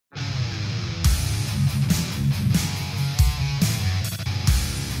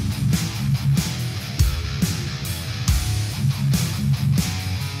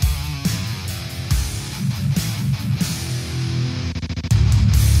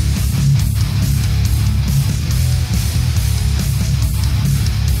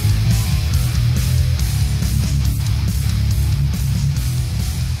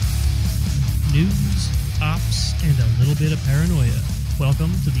paranoia.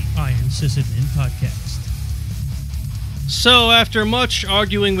 Welcome to the Iron Sysadmin podcast. So, after much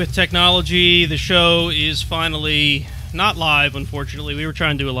arguing with technology, the show is finally not live, unfortunately. We were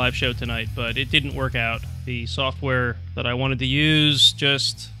trying to do a live show tonight, but it didn't work out. The software that I wanted to use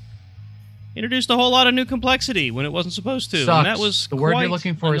just introduced a whole lot of new complexity when it wasn't supposed to. Sucks. And that was the word quite you're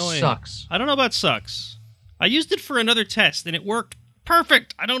looking for annoying. is sucks. I don't know about sucks. I used it for another test, and it worked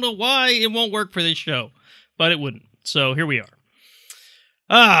perfect. I don't know why it won't work for this show, but it wouldn't. So here we are.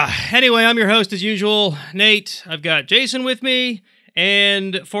 Anyway, I'm your host as usual, Nate. I've got Jason with me,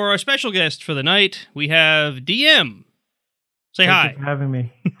 and for our special guest for the night, we have DM. Say hi. Thank you for having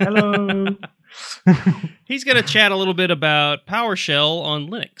me. Hello. He's going to chat a little bit about PowerShell on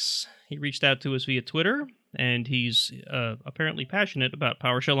Linux. He reached out to us via Twitter, and he's apparently passionate about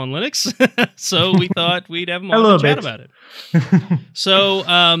PowerShell on Linux, so we thought we'd have him on to chat about it. So,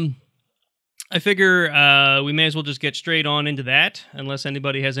 I figure we may as well just get straight on into that, unless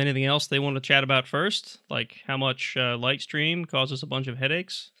anybody has anything else they want to chat about first, like how much Lightstream caused us a bunch of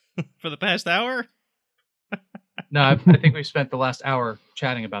headaches for the past hour. No, I think we spent the last hour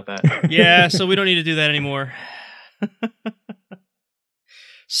chatting about that. Yeah, so we don't need to do that anymore.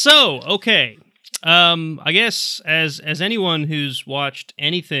 So, okay. I guess as anyone who's watched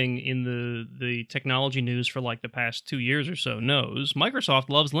anything in the technology news for like the past 2 years or so knows, Microsoft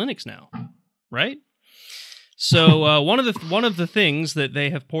loves Linux now. Right? So one of the things that they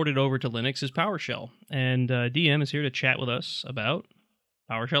have ported over to Linux is PowerShell, and DM is here to chat with us about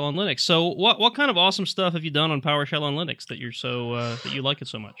PowerShell on Linux. So what kind of awesome stuff have you done on PowerShell on Linux that you're so that you like it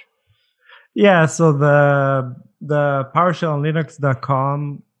so much? Yeah, so the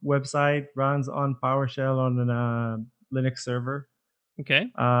PowershellLinux.com website runs on PowerShell on a Linux server.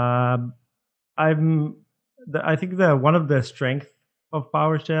 Okay. I think one of the strengths of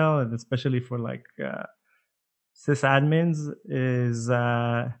PowerShell, and especially for like sysadmins, is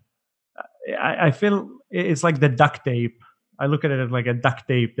I feel it's like the duct tape. I look at it as like a duct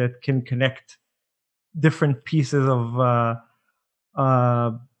tape that can connect different pieces of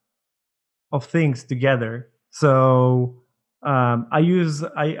things together. So I use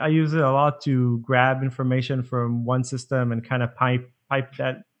it a lot to grab information from one system and kind of pipe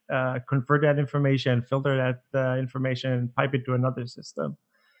that. Convert that information, filter that information, and pipe it to another system.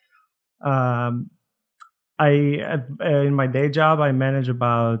 In my day job, I manage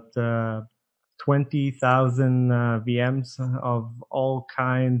about 20,000 VMs of all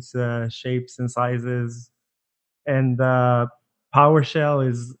kinds, shapes, and sizes. And PowerShell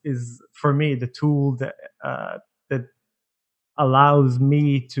is for me the tool that allows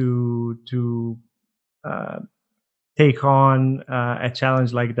me to take on a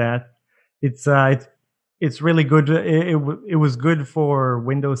challenge like that. It's really good. It was good for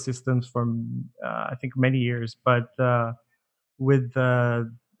Windows systems from I think many years, but with the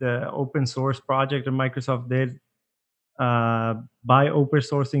open source project that Microsoft did by open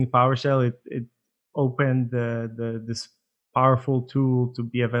sourcing PowerShell, it opened this powerful tool to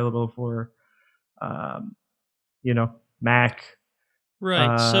be available for Mac.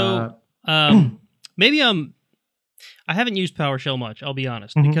 Right. So maybe I haven't used PowerShell much, I'll be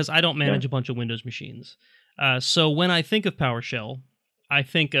honest, because I don't manage a bunch of Windows machines. So when I think of PowerShell, I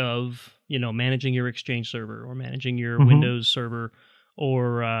think of, managing your Exchange server or managing your Windows server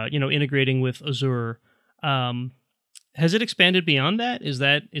or, integrating with Azure. Has it expanded beyond that? Is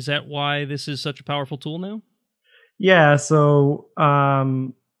that why this is such a powerful tool now? Yeah, so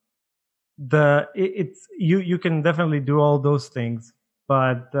you can definitely do all those things,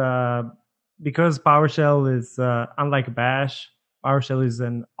 but because PowerShell is unlike Bash, PowerShell is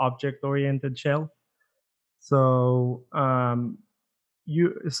an object-oriented shell. So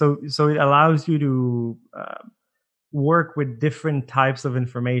so it allows you to work with different types of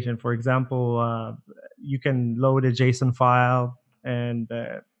information. For example, you can load a JSON file, and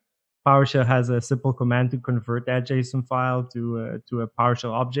PowerShell has a simple command to convert that JSON file to a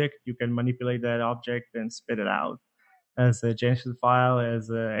PowerShell object. You can manipulate that object and spit it out as a JSON file, as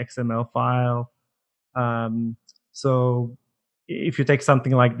a XML file. So if you take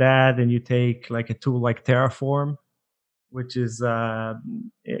something like that and you take like a tool like Terraform, which is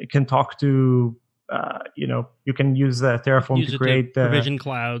it can talk to you can use Terraform to create provision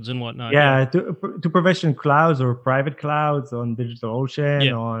clouds and whatnot. Yeah, to provision clouds or private clouds on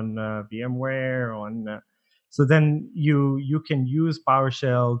DigitalOcean, on VMware, on. So then you can use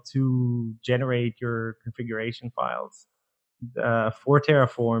PowerShell to generate your configuration files for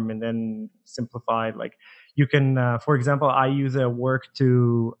Terraform, and then simplified. Like you can, for example, I use a work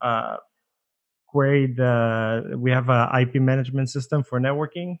to query we have an IP management system for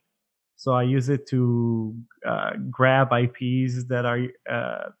networking. So I use it to grab IPs that are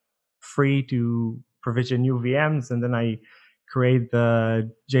free to provision new VMs, and then I create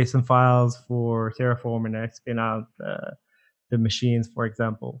the JSON files for Terraform, and I spin out the machines, for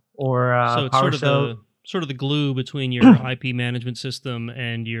example, or So it's PowerShell. sort of the glue between your IP management system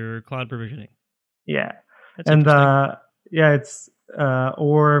and your cloud provisioning. Yeah, That's and interesting. yeah, it's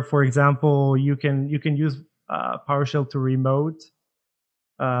or for example, you can use PowerShell to remote.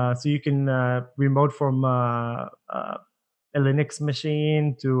 So you can remote from a Linux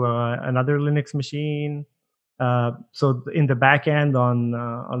machine to another Linux machine. So in the backend on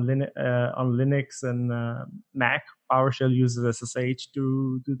Linux and Mac, PowerShell uses SSH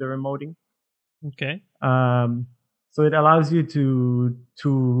to do the remoting. Okay. So it allows you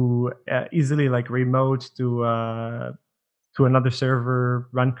to easily like remote to another server,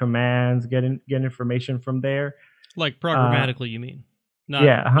 run commands, get information from there. Like programmatically, you mean?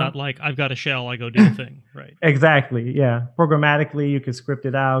 Yeah. Not like I've got a shell, I go do the thing, right? Exactly. Yeah. Programmatically, you can script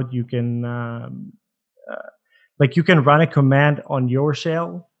it out. You can like you can run a command on your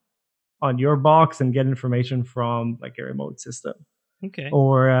shell, on your box, and get information from like a remote system. Okay.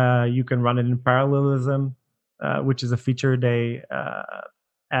 Or you can run it in parallelism, which is a feature they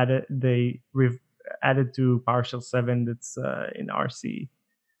added. Added to PowerShell 7 that's in RC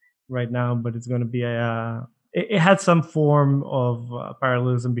right now, but it's going to be it had some form of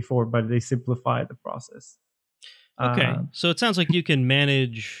parallelism before, but they simplified the process. Okay, so it sounds like you can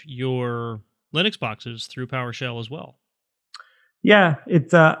manage your Linux boxes through PowerShell as well. Yeah,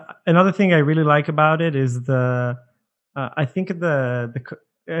 it's another thing I really like about it is the I think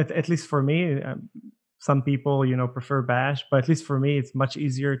at least for me, some people prefer Bash, but at least for me, it's much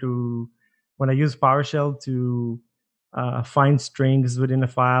easier to when I use PowerShell to find strings within a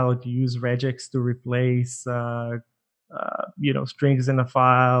file, or to use regex to replace strings in a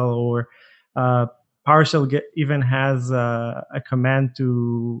file, or PowerShell even has a command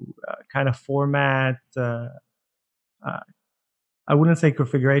to kind of format. I wouldn't say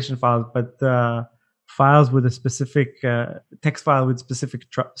configuration files, but files with a specific text file with specific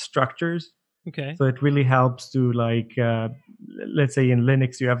structures. Okay. So it really helps to like, let's say in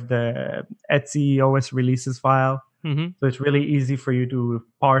Linux, you have the etc OS releases file. Mm-hmm. So it's really easy for you to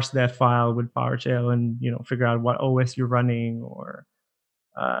parse that file with PowerShell and figure out what OS you're running, or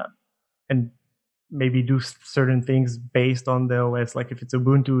and maybe do certain things based on the OS. Like if it's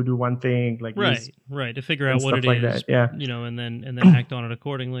Ubuntu, do one thing. Like right to figure out what it like is, that. Yeah. And then act on it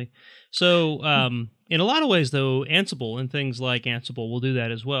accordingly. So in a lot of ways, though, Ansible and things like Ansible will do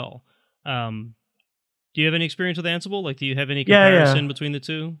that as well. Do you have any experience with Ansible? Like, do you have any comparison between the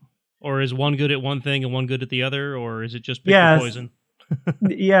two? Or is one good at one thing and one good at the other? Or is it just pick your poison?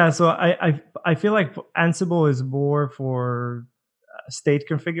 Yeah, so I feel like Ansible is more for state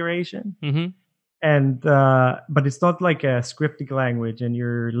configuration. Mm-hmm. And but it's not like a scripting language, and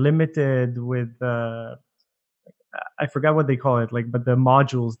you're limited with I forgot what they call it, but the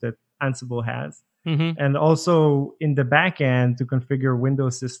modules that Ansible has. Mm-hmm. And also in the back end to configure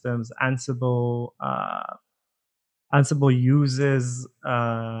Windows systems, Ansible uses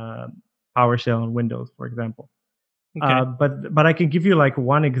PowerShell on Windows, for example. Okay. But I can give you like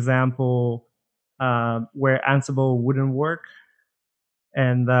one example where Ansible wouldn't work,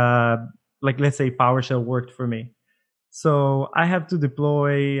 and let's say PowerShell worked for me. So I have to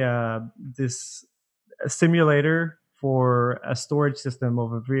deploy this simulator for a storage system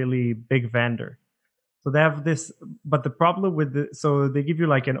of a really big vendor. So they have this, but the problem with so they give you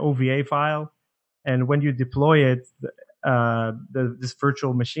like an OVA file, and when you deploy it, this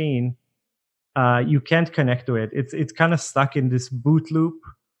virtual machine, you can't connect to it. It's kind of stuck in this boot loop,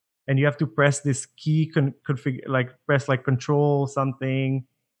 and you have to press this key configure, press Control something,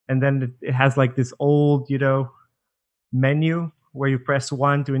 and then it has like this old menu where you press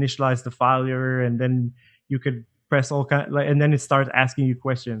 1 to initialize the failure, and then you could press all kind, and then it starts asking you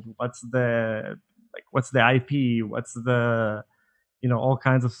questions. What's the IP? What's the all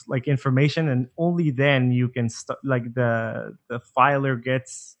kinds of information, and only then you can the filer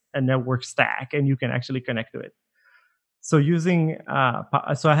gets a network stack, and you can actually connect to it. So using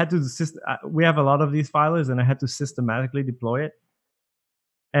so I had to we have a lot of these filers, and I had to systematically deploy it.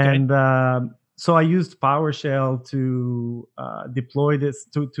 And so I used PowerShell to deploy this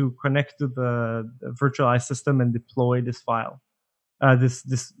to connect to the virtualized system and deploy this file, this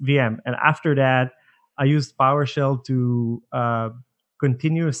VM. And after that, I used PowerShell to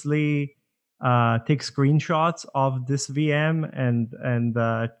continuously take screenshots of this VM and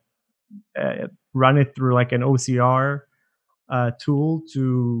run it through like an OCR tool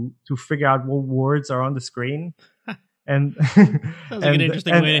to figure out what words are on the screen. And Sounds like an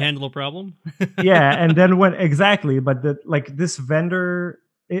interesting way to handle a problem. Yeah, and then but this vendor,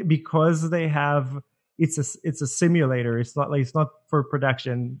 because they have, it's a simulator. It's not for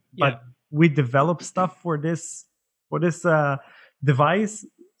production, but we develop stuff for this device.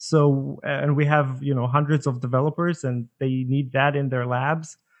 So, and we have hundreds of developers, and they need that in their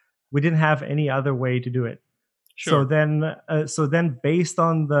labs. We didn't have any other way to do it. Sure. So then, based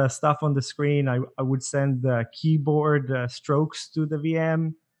on the stuff on the screen, I would send the keyboard strokes to the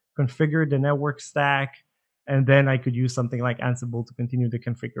VM, configure the network stack, and then I could use something like Ansible to continue the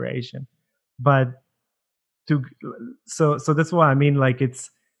configuration. But so that's why I mean, like,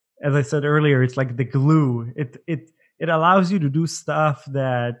 it's, as I said earlier, it's like the glue. It allows you to do stuff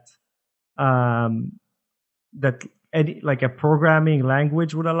that like a programming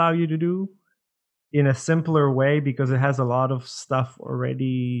language would allow you to do in a simpler way, because it has a lot of stuff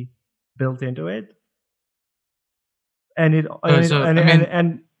already built into it. And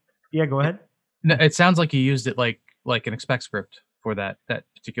yeah, go ahead. It sounds like you used it like an expect script for that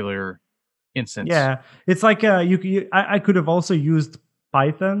particular instance. Yeah, it's like I could have also used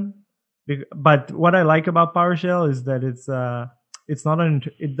Python, but what I like about PowerShell is that it's not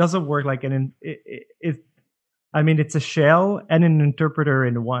it doesn't work like it's a shell and an interpreter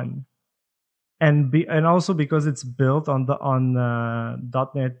in one. And also because it's built on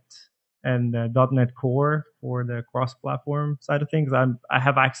 .NET and .NET Core for the cross-platform side of things, I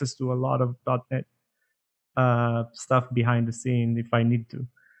have access to a lot of .NET stuff behind the scene if I need to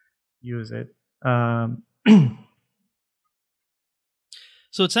use it.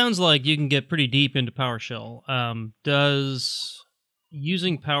 So it sounds like you can get pretty deep into PowerShell. Does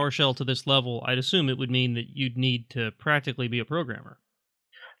using PowerShell to this level, I'd assume it would mean that you'd need to practically be a programmer.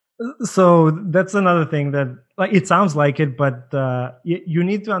 So that's another thing that, like, it sounds like it, but you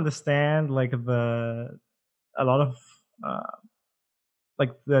need to understand like a lot of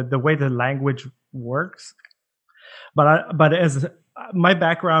like the way the language works. But as my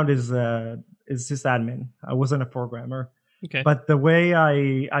background is sysadmin, I wasn't a programmer. Okay. But the way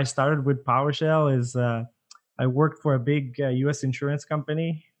I started with PowerShell is I worked for a big U.S. insurance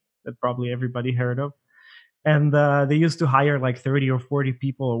company that probably everybody heard of. And they used to hire like 30 or 40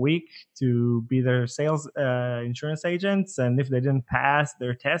 people a week to be their sales insurance agents. And if they didn't pass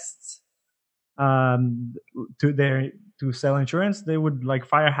their tests to sell insurance, they would like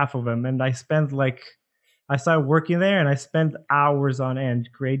fire half of them. And I started working there, and I spent hours on end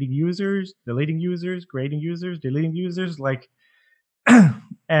creating users, deleting users, creating users, deleting users, like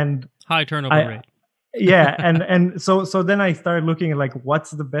and high turnover rate. Yeah, and so then I started looking at like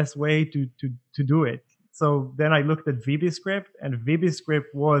what's the best way to do it. So then I looked at VBScript, and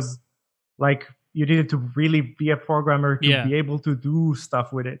VBScript was like, you needed to really be a programmer to be able to do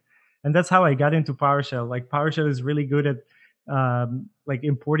stuff with it. And that's how I got into PowerShell. Like, PowerShell is really good at like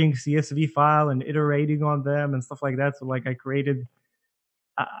importing CSV file and iterating on them and stuff like that. So like I created,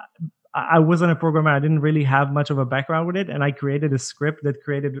 I wasn't a programmer. I didn't really have much of a background with it. And I created a script that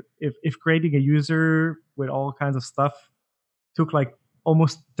created, if creating a user with all kinds of stuff took like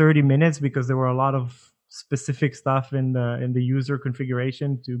almost 30 minutes, because there were a lot of specific stuff in the user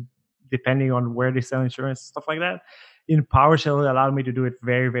configuration depending on where they sell insurance, stuff like that. In PowerShell, it allowed me to do it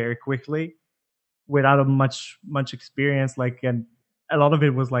very, very quickly without much experience. Like, and a lot of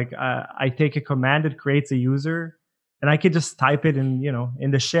it was like I take a command that creates a user, and I could just type it in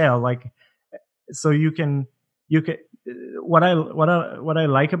the shell. Like, so you can what I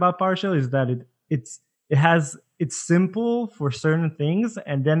like about PowerShell is that it's simple for certain things,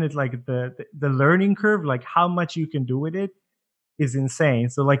 and then it's like the learning curve, like how much you can do with it, is insane.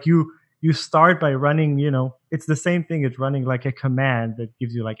 So like you start by running, it's the same thing as running like a command that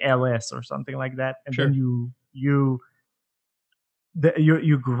gives you like ls or something like that, and then you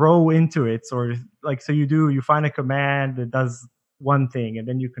grow into it. So like, so you find a command that does one thing, and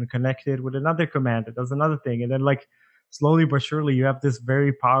then you can connect it with another command that does another thing, and then like slowly but surely you have this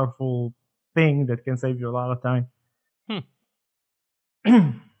very powerful thing that can save you a lot of time.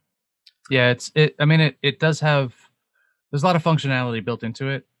 Yeah, it does have, there's a lot of functionality built into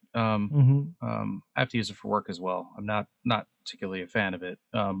it. I have to use it for work as well. I'm not particularly a fan of it.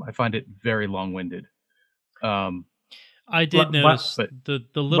 I find it very long-winded. I did notice the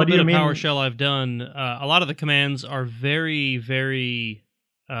little bit of PowerShell I've done. A lot of the commands are very, very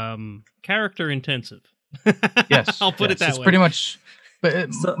character intensive. Yes, I'll put it that it's way. Pretty much. But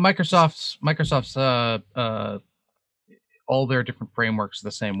Microsoft's all their different frameworks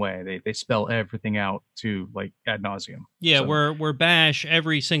the same way. They spell everything out to like ad nauseum. Yeah, so. Where Bash,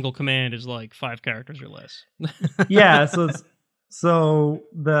 every single command is like 5 characters or less. Yeah, so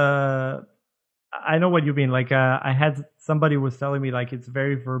the I know what you mean. Like I had somebody was telling me like it's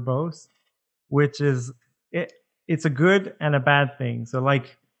very verbose, which is it's a good and a bad thing. So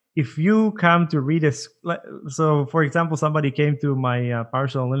like if you come to read so for example, somebody came to my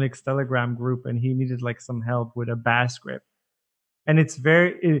Powershell Linux Telegram group and he needed like some help with a bash script, and it's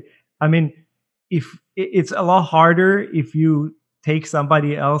I mean, if it's a lot harder if you take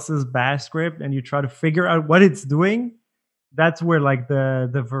somebody else's bash script and you try to figure out what it's doing. That's where like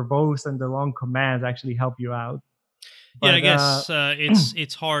the verbose and the long commands actually help you out. But, yeah, I guess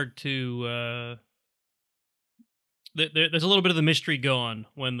it's hard to. There's a little bit of the mystery gone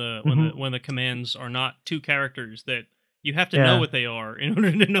when the commands are not two characters that you have to know what they are in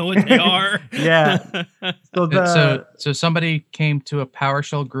order to know what they are. Yeah. So somebody came to a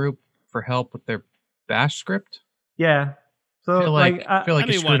PowerShell group for help with their bash script. Yeah. So I feel like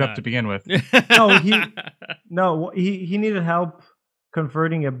you screwed up to begin with. He needed help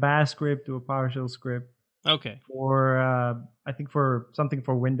converting a bash script to a PowerShell script. Okay. For I think for something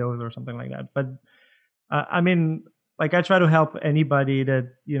for Windows or something like that. But I mean, like I try to help anybody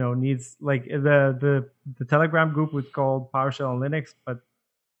that needs like the Telegram group was called PowerShell on Linux, but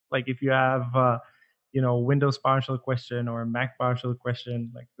like if you have Windows PowerShell question or Mac PowerShell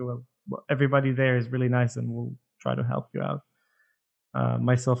question, like everybody there is really nice and will try to help you out.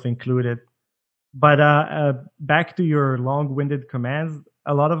 Myself included. But back to your long-winded commands,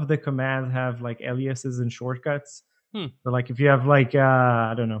 a lot of the commands have like aliases and shortcuts. So like if you have like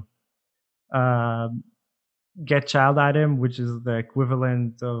I don't know, get child item, which is the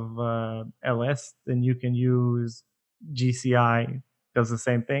equivalent of ls, then you can use GCI, does the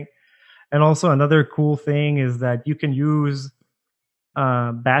same thing. And also another cool thing is that you can use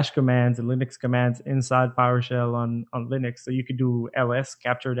bash commands and Linux commands inside PowerShell on Linux. So you could do ls,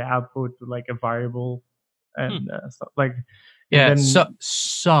 capture the output to like a variable and stuff like. Yeah,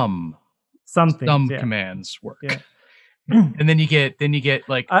 some commands work. Yeah. And then you get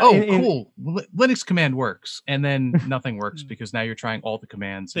like, cool, Linux command works, and then nothing works because now you're trying all the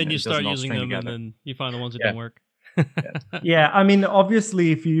commands. Then you start using them, and then you find the ones that don't work. Yeah, I mean,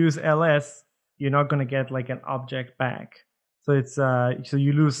 obviously, if you use ls, you're not going to get like an object back. So it's so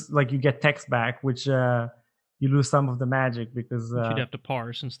you lose, like you get text back, which you lose some of the magic because you'd have to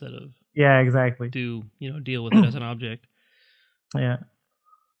parse instead of exactly deal with it as an object. Yeah,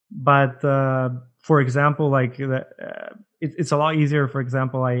 but for example, like it's a lot easier. For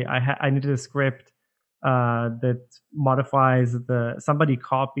example, I needed a script that modifies somebody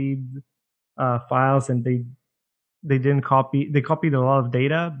copied files and they copied a lot of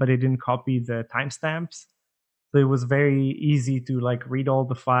data, but they didn't copy the timestamps. So it was very easy to like read all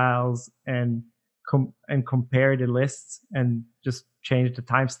the files and compare the lists and just change the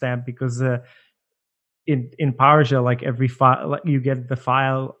timestamp because in PowerShell, like every file, like you get the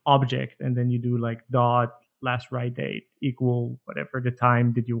file object and then you do like dot last write date equal whatever the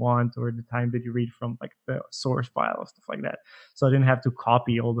time that you want or the time that you read from like the source file or stuff like that. So I didn't have to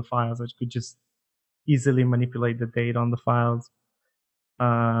copy all the files. I could just easily manipulate the date on the files.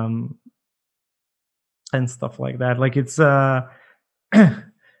 And stuff like that. Like it's I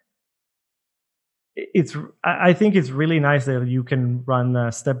think it's really nice that you can run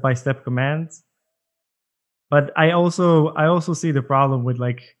step-by-step commands. But I also see the problem with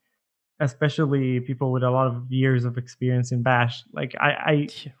like, especially people with a lot of years of experience in Bash. Like I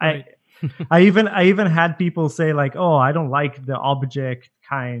even had people say like, oh, I don't like the object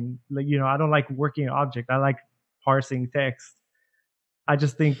kind. Like, I don't like working object. I like parsing text. I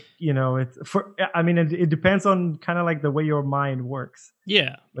just think, it's it depends on kind of like the way your mind works.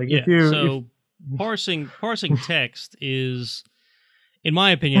 Yeah. Like parsing text is, in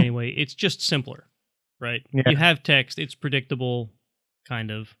my opinion anyway, it's just simpler, right? Yeah. You have text, it's predictable,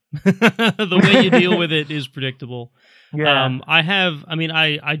 kind of. The way you deal with it is predictable. Yeah.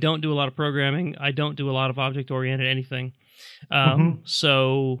 I don't do a lot of programming. I don't do a lot of object-oriented anything.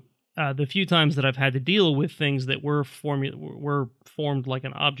 So the few times that I've had to deal with things that were formed like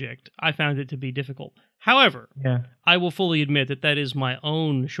an object, I found it to be difficult. However, I will fully admit that is my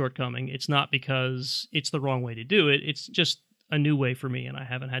own shortcoming. It's not because it's the wrong way to do it. It's just a new way for me, and I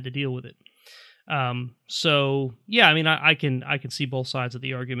haven't had to deal with it. So yeah, I can see both sides of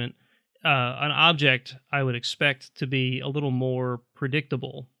the argument. An object I would expect to be a little more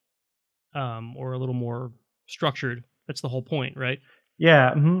predictable, or a little more structured. That's the whole point, right?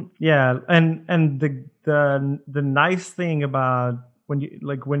 Yeah, yeah, and the nice thing about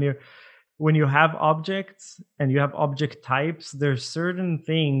when you have objects and you have object types, there's certain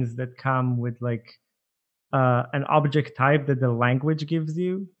things that come with like an object type that the language gives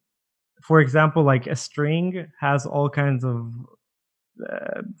you. For example, like a string has all kinds of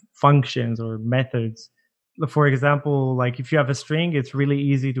functions or methods. For example, like if you have a string, it's really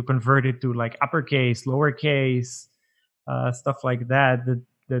easy to convert it to like uppercase, lowercase, stuff like that.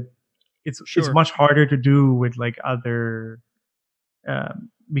 That it's much harder to do with like other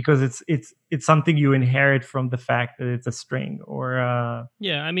because it's something you inherit from the fact that it's a string or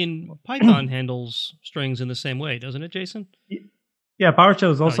yeah. I mean, Python handles strings in the same way, doesn't it, Jason? Yeah,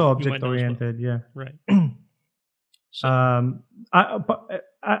 PowerShell is also object oriented. Well. Yeah, right. So.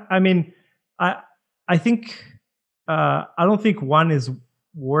 I mean, I think I don't think one is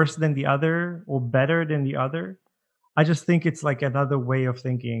worse than the other or better than the other. I just think it's like another way of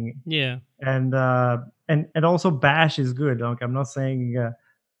thinking. Yeah. And also Bash is good. Like I'm not saying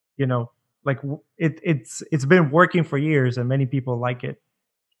like it's been working for years and many people like it.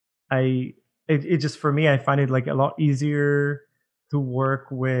 It just for me I find it like a lot easier to work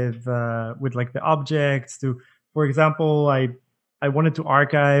with like the objects. To, for example, I wanted to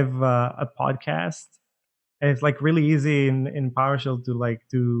archive a podcast, and it's like really easy in PowerShell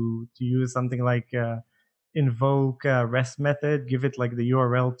to use something like invoke REST method, give it like the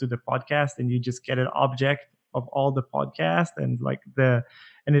URL to the podcast, and you just get an object of all the podcast, and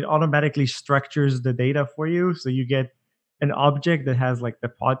it automatically structures the data for you. So you get an object that has like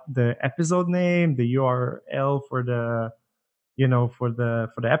the episode name, the URL for the for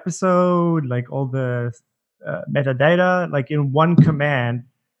the episode, like all the metadata, like in one command.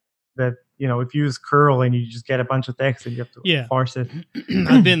 That if you use curl and you just get a bunch of text and you have to parse it.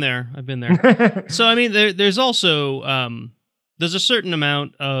 I've been there. So I mean, there's also there's a certain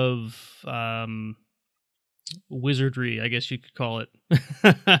amount of wizardry, I guess you could call it,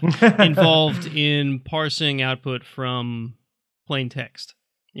 involved in parsing output from plain text.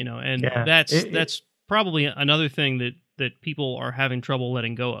 And that's probably another thing that people are having trouble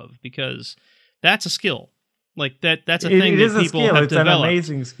letting go of, because that's a skill. Like that's a thing that people have developed. It's an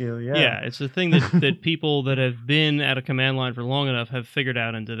amazing skill. Yeah, it's a thing that people that have been at a command line for long enough have figured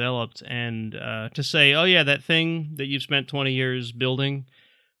out and developed. And to say, oh yeah, that thing that you've spent 20 years building,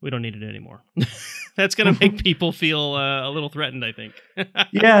 we don't need it anymore. That's going to make people feel a little threatened, I think.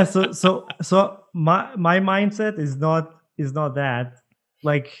 Yeah. So my mindset is not that.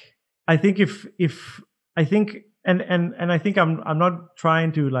 Like I think if I think and I think I'm not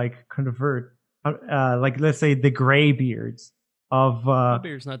trying to like convert. Like let's say the gray beards of not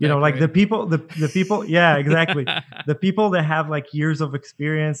like the people yeah, exactly. The people that have like years of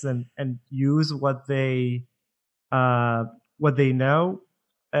experience and use what they know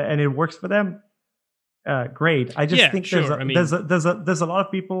and it works for them, great. I just think there's a lot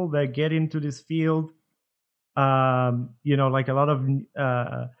of people that get into this field, like a lot of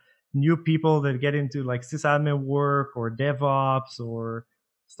new people that get into like sysadmin work or DevOps or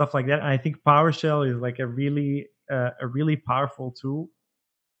stuff like that. And I think PowerShell is like a really powerful tool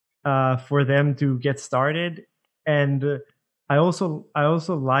for them to get started. And I also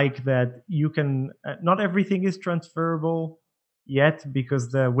like that you can not everything is transferable yet, because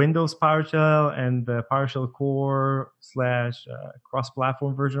the Windows PowerShell and the PowerShell Core /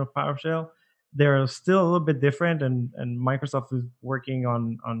 cross-platform version of PowerShell, they're still a little bit different. And Microsoft is working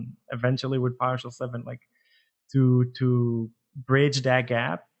on eventually with PowerShell 7 like to bridge that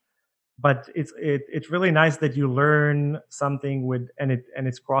gap. But it's really nice that you learn something with and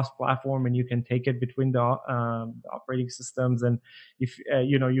it's cross-platform, and you can take it between the operating systems, and if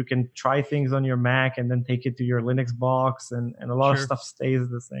you can try things on your Mac and then take it to your Linux box, and a lot of stuff stays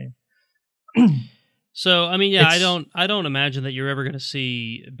the same. So I mean, I don't imagine that you're ever going to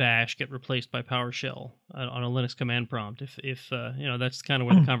see Bash get replaced by PowerShell on a Linux command prompt. If that's kind of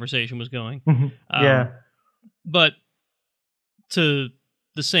where the conversation was going. Yeah, but to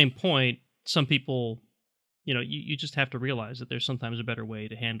the same point, some people, you just have to realize that there's sometimes a better way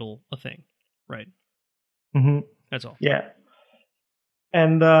to handle a thing, right? Mm-hmm. That's all. Yeah,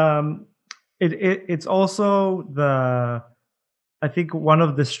 and it's also I think one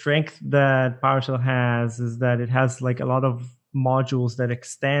of the strengths that PowerShell has is that it has like a lot of modules that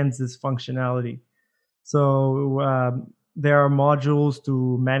extends this functionality. So there are modules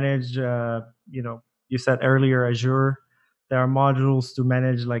to manage, you said earlier Azure. There are modules to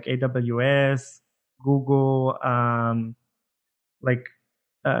manage like AWS, Google,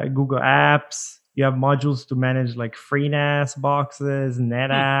 Google Apps. You have modules to manage like FreeNAS boxes,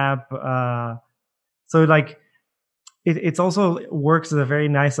 NetApp. So like it's also works as a very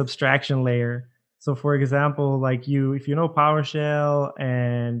nice abstraction layer. So for example, like if you know PowerShell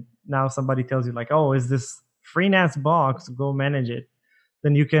and now somebody tells you like, oh, is this FreeNAS box, go manage it.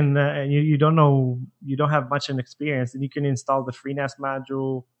 Then you can you don't have much experience, and you can install the FreeNAS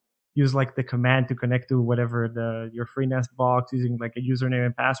module use like the command to connect to whatever your FreeNAS box using like a username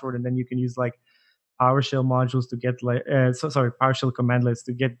and password, and then you can use like PowerShell modules to get like PowerShell commandlets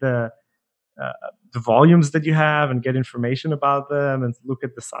to get the volumes that you have and get information about them and look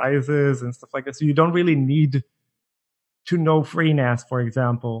at the sizes and stuff like that. So you don't really need to know FreeNAS, for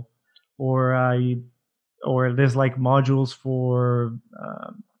example, or there's like modules for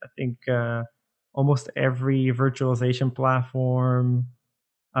I think almost every virtualization platform.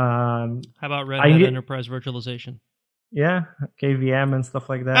 How about Red Hat Enterprise Virtualization? Yeah, KVM and stuff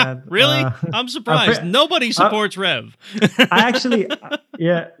like that. Really? I'm surprised. Nobody supports Rev. I actually,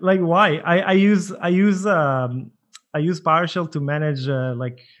 yeah, like why? I use PowerShell to manage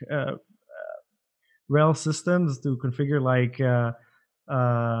RHEL systems to configure like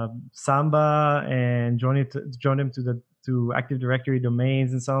Samba and join them to Active Directory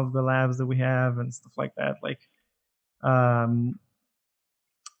domains in some of the labs that we have and stuff like that. Like,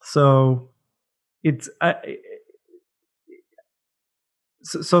 so it's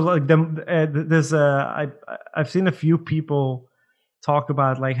so like there's I've seen a few people talk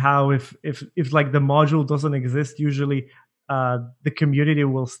about like how if like the module doesn't exist, usually the community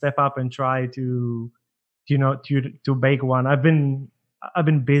will step up and try to make one. I've been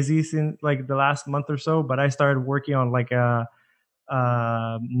busy since like the last month or so, but I started working on like a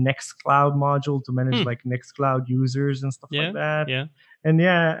Nextcloud module to manage like Nextcloud users and stuff like that. Yeah. And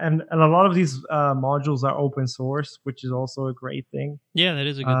and a lot of these modules are open source, which is also a great thing. Yeah, that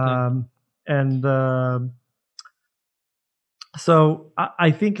is a good thing. And so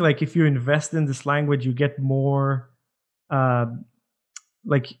I think like if you invest in this language, you get more.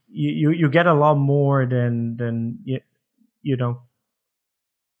 Like you get a lot more than than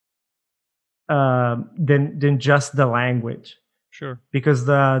just the language. Sure. Because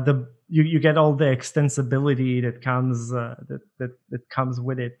you get all the extensibility that comes that comes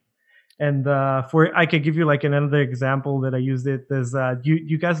with it. And I could give you like another example that I used it. There's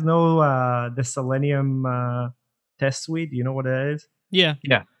you guys know the Selenium test suite? Do you know what it is? Yeah.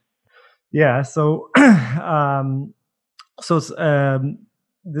 So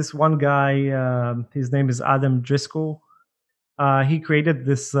this one guy, his name is Adam Driscoll. He created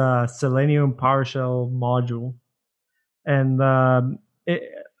this Selenium PowerShell module, and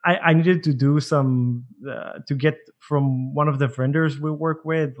I needed to do some to get from one of the vendors we work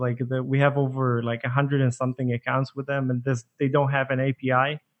with. Like we have over like 100 and something accounts with them, and they don't have an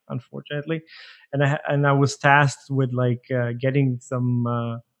API, unfortunately. And I was tasked with like getting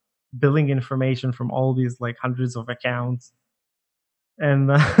some billing information from all these like hundreds of accounts.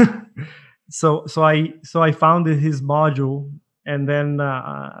 And so I found his module, and then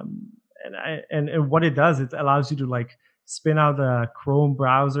and what it does, it allows you to like spin out a Chrome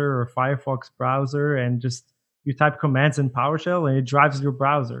browser or Firefox browser, and just you type commands in PowerShell, and it drives your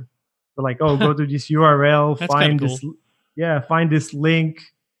browser. So like, oh, go to this URL, find this link.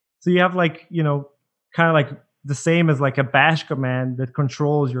 So you have like kind of like the same as like a bash command that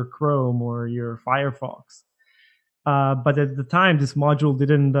controls your Chrome or your Firefox. But at the time, this module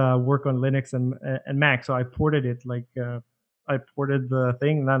didn't work on Linux and Mac, so I ported it. Like I ported the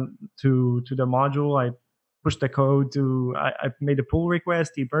thing then to the module. I pushed the code I made a pull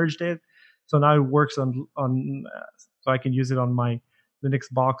request. He merged it, so now it works on so I can use it on my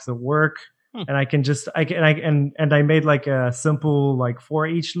Linux box at work. And I made like a simple like for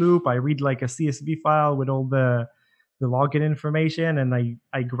each loop. I read like a CSV file with all the login information, and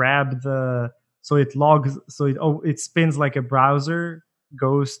I grab so it logs, so it spins like a browser,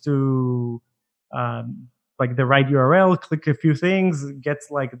 goes to like the right URL, click a few things, gets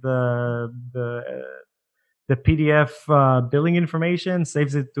like the PDF billing information,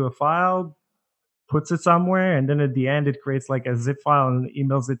 saves it to a file, puts it somewhere, and then at the end it creates like a zip file and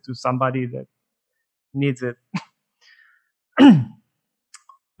emails it to somebody that needs it. Cool.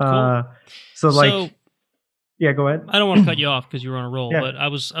 So yeah, go ahead. I don't want to cut you off because you were on a roll, but I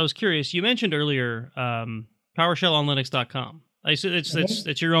was curious. You mentioned earlier PowerShellOnLinux.com. I said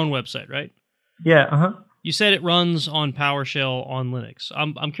it's your own website, right? Yeah. You said it runs on PowerShell on Linux.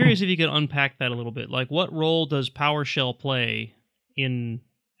 I'm curious if you could unpack that a little bit. Like, what role does PowerShell play in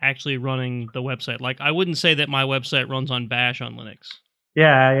actually running the website? Like, I wouldn't say that my website runs on Bash on Linux.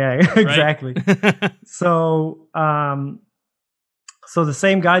 Yeah, exactly. Right? So the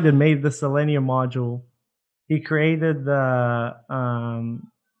same guy that made the Selenium module, he created a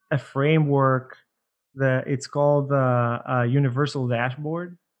framework that it's called the Universal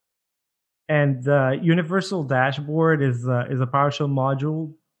Dashboard. And the Universal Dashboard is a PowerShell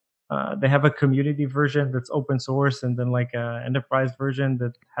module. They have a community version that's open source, and then like an enterprise version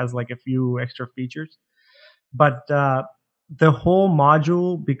that has like a few extra features. But the whole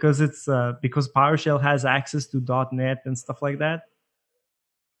module, because it's because PowerShell has access to .NET and stuff like that.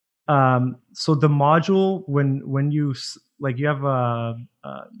 So the module, when you like, you have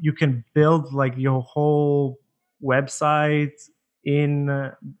you can build like your whole website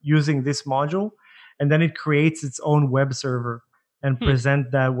in using this module, and then it creates its own web server and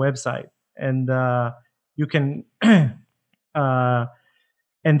present that website. And you can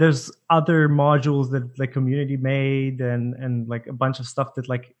and there's other modules that the community made, and like a bunch of stuff that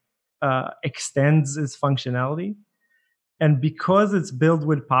like extends its functionality. And because it's built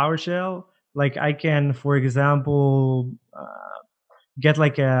with PowerShell, like I can, for example, get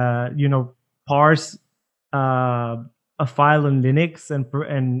like a, parse a file in Linux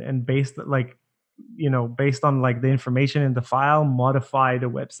and based like, based on like the information in the file, modify the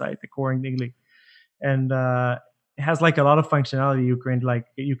website accordingly. And it has like a lot of functionality.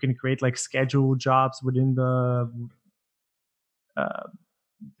 You can create like schedule jobs within the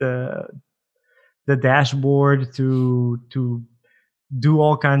dashboard to do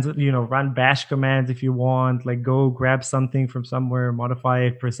all kinds of, run bash commands if you want, like go grab something from somewhere, modify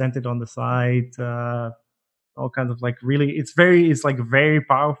it, present it on the site, all kinds of like really, it's like very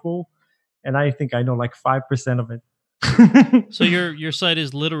powerful. And I think I know like 5% of it. So your site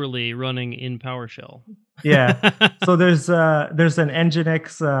is literally running in PowerShell. Yeah. So there's an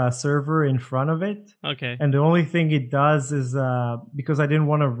Nginx server in front of it. Okay. And the only thing it does is because I didn't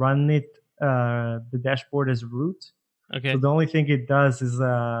want to run it the dashboard as root. Okay. So the only thing it does is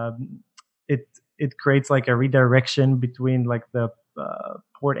it creates like a redirection between like the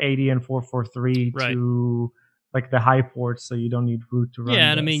port 80 and 443 to like the high ports, so you don't need root to run.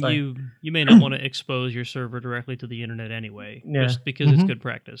 Yeah, and I mean, you may not want to expose your server directly to the internet anyway, just because it's good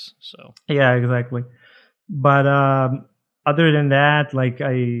practice. So yeah, exactly. But other than that, like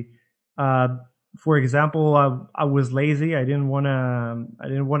for example, I was lazy. I didn't want to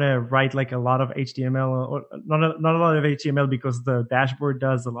write like a lot of HTML, or not a lot of HTML, because the dashboard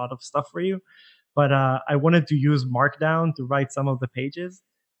does a lot of stuff for you. But I wanted to use Markdown to write some of the pages.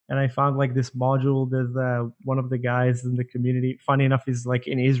 And I found like this module that one of the guys in the community, funny enough, is like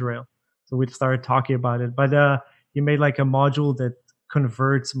in Israel. So we started talking about it. But he made like a module that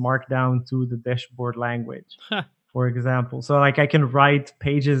converts Markdown to the dashboard language, for example. So like I can write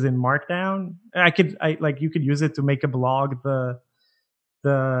pages in Markdown. You could use it to make a blog.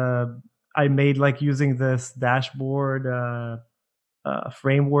 I made like using this dashboard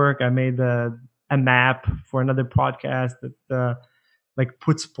framework. I made a map for another podcast that like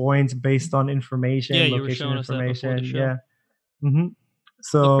puts points based on information, location information. Yeah. Mm-hmm.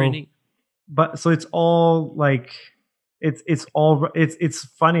 So, but so it's all like it's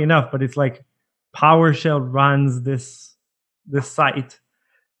funny enough, but it's like PowerShell runs this site,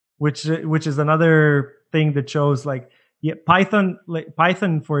 which is another thing that shows like, yeah, Python,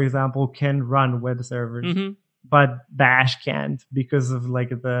 for example, can run web servers, but Bash can't, because of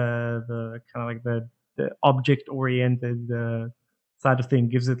like the kind of like the object oriented side of thing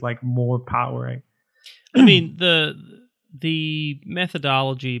gives it like more power. I mean, the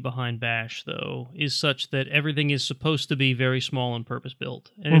methodology behind Bash, though, is such that everything is supposed to be very small and purpose built,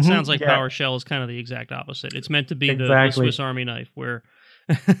 and it sounds like PowerShell is kind of the exact opposite. It's meant to be the Swiss Army knife, where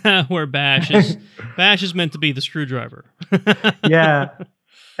where Bash is meant to be the screwdriver. Yeah,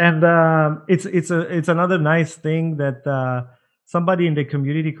 and it's another nice thing that somebody in the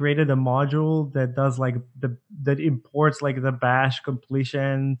community created a module that does like that imports like the Bash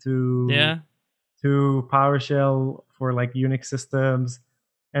completion to PowerShell for like Unix systems.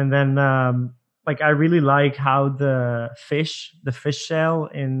 And then like I really like how the fish shell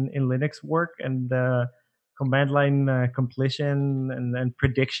in Linux work, and the command line completion and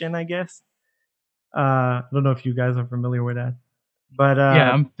prediction, I guess. I don't know if you guys are familiar with that, but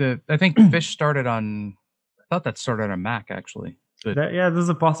I think fish started on. I thought that started on Mac actually. But there's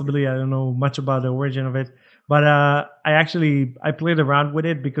a possibility. I don't know much about the origin of it, but I played around with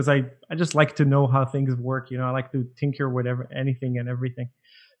it because I just like to know how things work. I like to tinker with anything and everything.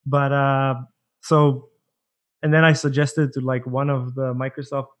 But and then I suggested to like one of the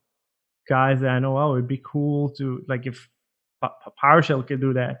Microsoft guys that I know, it'd be cool to like if PowerShell could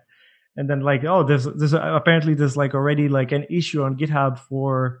do that. And then like, there's apparently there's like already like an issue on GitHub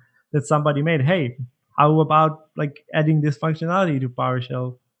for that somebody made. Hey, how about like adding this functionality to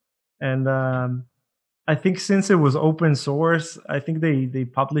PowerShell? And I think since it was open source, I think they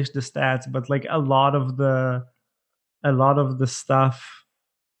published the stats, but like a lot of the stuff,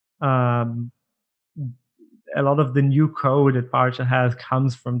 a lot of the new code that PowerShell has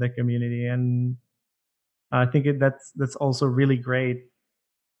comes from the community, and I think that's also really great.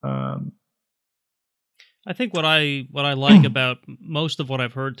 I think what I like about most of what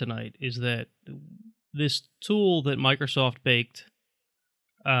I've heard tonight is that this tool that Microsoft baked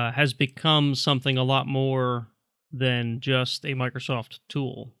has become something a lot more than just a Microsoft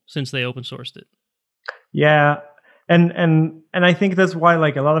tool since they open sourced it. Yeah, and I think that's why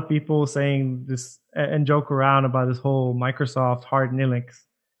like a lot of people saying this and joke around about this whole Microsoft hard Linux.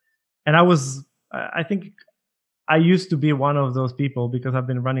 And I think I used to be one of those people because I've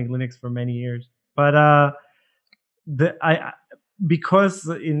been running Linux for many years. But because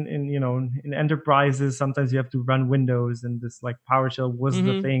in enterprises sometimes you have to run Windows, and this like PowerShell was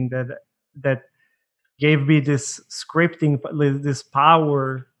the thing that gave me this scripting, this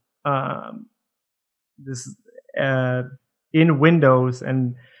power, this in Windows,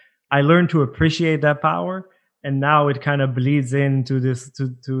 and I learned to appreciate that power. And now it kind of bleeds into this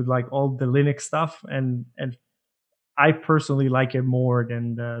to like all the Linux stuff, and I personally like it more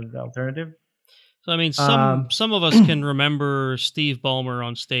than the alternative. So I mean, some of us can remember Steve Ballmer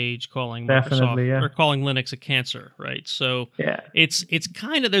on stage calling Microsoft or calling Linux a cancer, right? So it's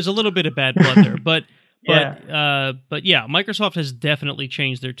kind of, there's a little bit of bad blood there, but yeah, Microsoft has definitely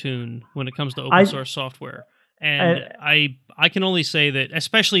changed their tune when it comes to open source software. And I can only say that,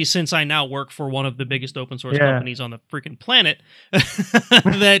 especially since I now work for one of the biggest open source companies on the freaking planet,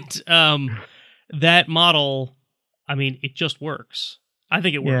 that model, I mean, it just works. I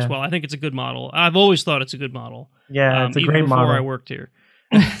think it works well. I think it's a good model. I've always thought it's a good model. Yeah, it's a great model. Even before I worked here.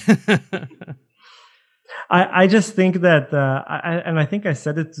 I just think that, I think I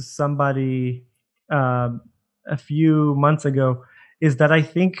said it to somebody a few months ago, is that I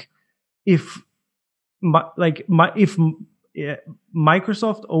think if Microsoft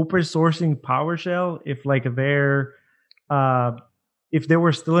open sourcing PowerShell, if they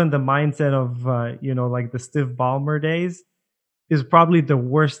were still in the mindset of like the Steve Ballmer days, is probably the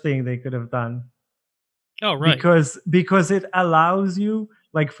worst thing they could have done. Oh, right. Because it allows you,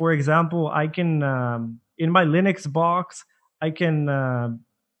 like, for example, I can in my Linux box, I can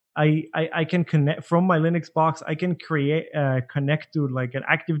I can connect from my Linux box. I can connect to like an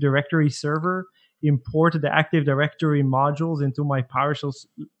Active Directory server, import the Active Directory modules into my PowerShell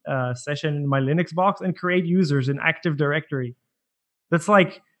session in my Linux box, and create users in Active Directory. That's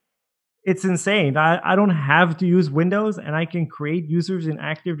like, it's insane. I don't have to use Windows, and I can create users in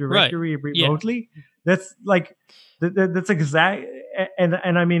Active Directory remotely. Yeah. That's like, that's exact. And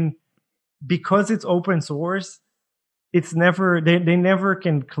I mean, because it's open source, it's never, they never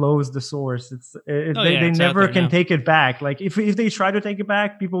can close the source. They never can take it back. Like if they try to take it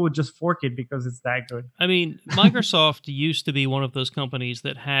back, people would just fork it because it's that good. I mean, Microsoft used to be one of those companies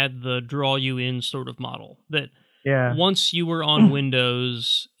that had the draw you in sort of model that. Yeah. Once you were on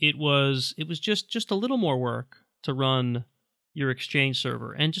Windows, it was just a little more work to run your Exchange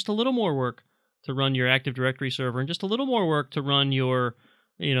server, and just a little more work to run your Active Directory server, and just a little more work to run your,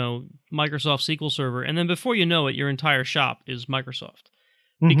 Microsoft SQL server, and then before you know it, your entire shop is Microsoft,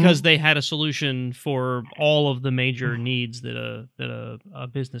 because they had a solution for all of the major needs that a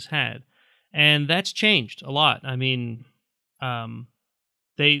business had, and that's changed a lot. I mean,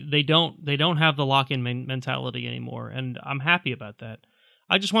 They don't have the lock-in mentality anymore, and I'm happy about that.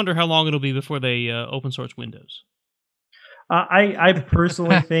 I just wonder how long it'll be before they open source Windows. I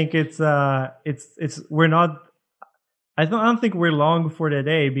personally think it's we're not. I don't think we're long for the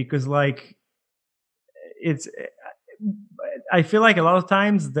day, because like it's. I feel like a lot of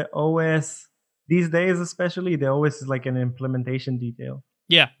times the OS these days, especially, the OS is like an implementation detail.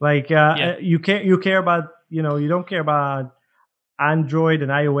 Yeah. Like you care about you don't care about Android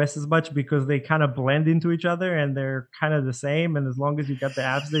and iOS as much, because they kind of blend into each other and they're kind of the same. And as long as you got the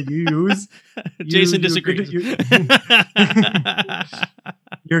apps that you use, Jason disagrees.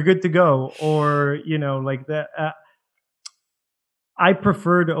 You're good to go. Or like that. I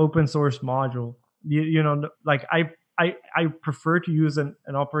prefer the open source module. Like I prefer to use an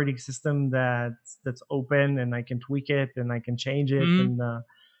operating system that's open, and I can tweak it and I can change it,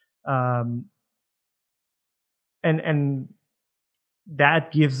 and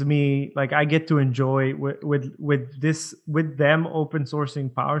that gives me, like, I get to enjoy with them open sourcing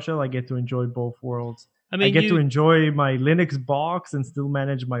PowerShell. I get to enjoy both worlds. I mean, I get to enjoy my Linux box and still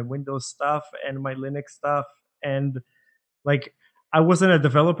manage my Windows stuff and my Linux stuff. And like, I wasn't a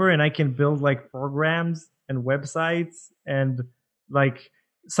developer, and I can build like programs and websites. And like,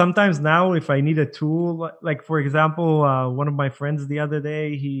 sometimes now if I need a tool, like for example, one of my friends the other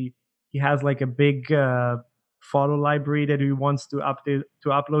day, he has like a big photo library that he wants to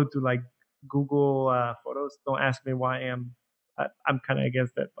upload to like Google Photos. Don't ask me why I'm kind of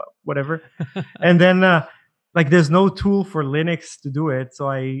against that, but whatever. And then like there's no tool for Linux to do it. So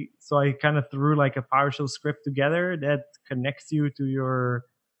I kind of threw like a PowerShell script together that connects you to your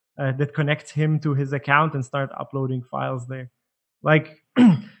that connects him to his account and start uploading files there. Like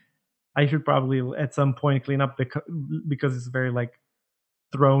I should probably at some point clean up because it's very like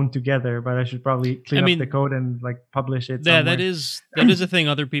thrown together, but I should probably clean up the code and like publish it somewhere. that is a thing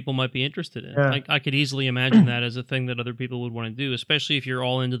other people might be interested in. Yeah. I could easily imagine that as a thing that other people would want to do, especially if you're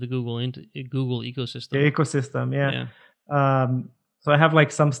all into the Google ecosystem. The ecosystem, yeah. So I have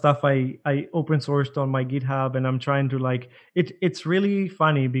like some stuff I open sourced on my GitHub, and I'm trying to like it's really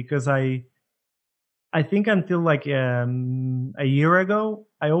funny because I think until like a year ago,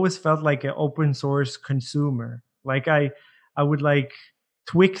 I always felt like an open source consumer. Like I would like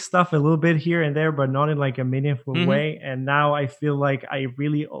tweak stuff a little bit here and there, but not in like a meaningful way. And now I feel like I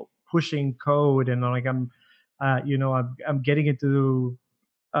really pushing code, and like I'm getting into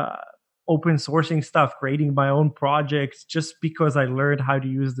open sourcing stuff, creating my own projects just because I learned how to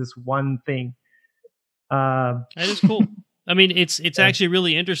use this one thing. That is cool. I mean, it's actually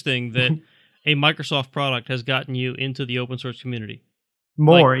really interesting that a Microsoft product has gotten you into the open source community.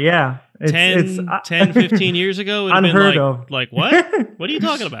 More, like yeah. It's 10, 15 years ago, it would have been like, like, what? What are you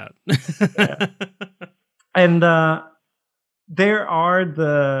talking about? And there are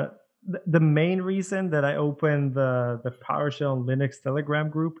the main reason that I opened the PowerShell Linux Telegram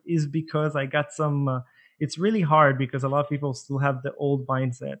group is because I got some. It's really hard because a lot of people still have the old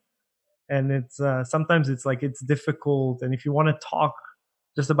mindset, and it's sometimes it's like it's difficult. And if you want to talk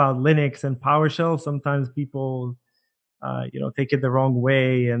just about Linux and PowerShell, sometimes people take it the wrong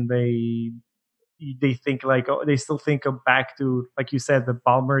way, and they think like they still think of back to, like you said, the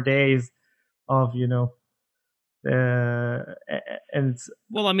Balmer days of and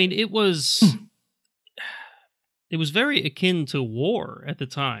well, I mean, it was very akin to war at the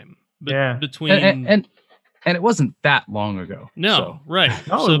time. Between and it wasn't that long ago. No, so. Right.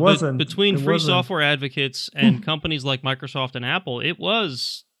 No, so it wasn't. Between free software advocates and companies like Microsoft and Apple, it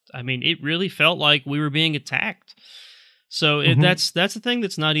was. I mean, it really felt like we were being attacked. So that's a thing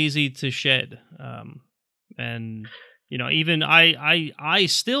that's not easy to shed. And even I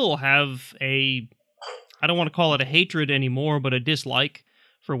still have I don't want to call it a hatred anymore, but a dislike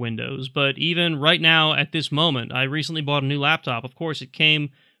for Windows. But even right now, at this moment, I recently bought a new laptop. Of course, it came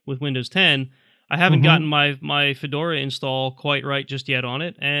with Windows 10. I haven't gotten my Fedora install quite right just yet on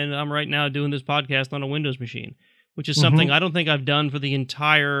it, and I'm right now doing this podcast on a Windows machine, which is something I don't think I've done for the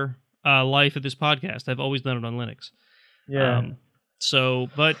entire life of this podcast. I've always done it on Linux. Yeah. So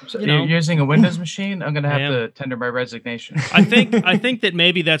you're using a Windows machine? I'm going to have to tender my resignation. I think that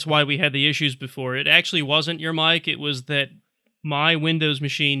maybe that's why we had the issues before. It actually wasn't your mic. It was that my Windows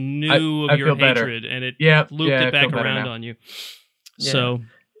machine knew of your hatred, and it looped it back around on you. Yeah. So,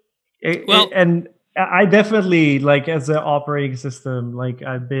 and I definitely, like, as an operating system, like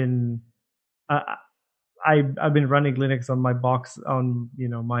I've been running Linux on my box on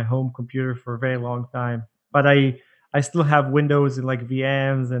my home computer for a very long time, but I still have Windows in like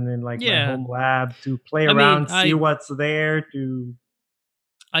VMs and in like my home lab to play around, see what's there.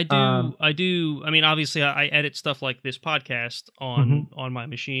 I do. I mean, obviously, I edit stuff like this podcast on my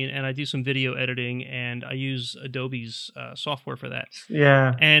machine, and I do some video editing, and I use Adobe's software for that.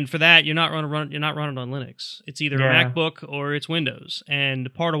 Yeah. And for that, you're not running on Linux. It's either a MacBook or it's Windows.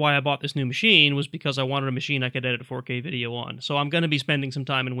 And part of why I bought this new machine was because I wanted a machine I could edit a 4K video on. So I'm going to be spending some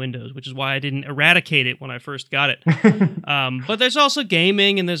time in Windows, which is why I didn't eradicate it when I first got it. But there's also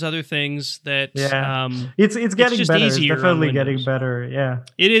gaming, and there's other things that it's getting just better. easier. It's definitely getting better. Yeah.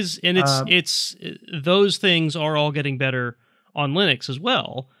 It is, and it's those things are all getting better on Linux as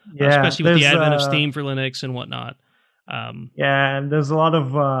well, especially with the advent of Steam for Linux and whatnot. And there's a lot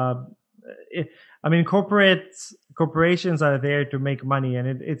of, corporations are there to make money, and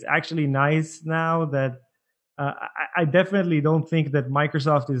it's actually nice now that I definitely don't think that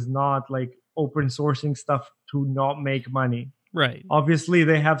Microsoft is not like open sourcing stuff to not make money. Right. Obviously,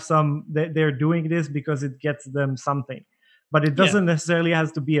 they have they're doing this because it gets them something. But it doesn't necessarily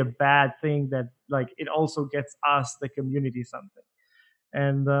has to be a bad thing, that like it also gets us, the community, something.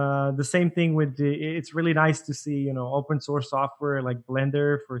 And the same thing with it's really nice to see, open source software like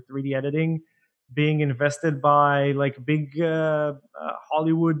Blender for 3D editing being invested by like big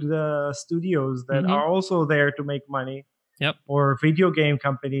Hollywood studios that are also there to make money. Yep. Or video game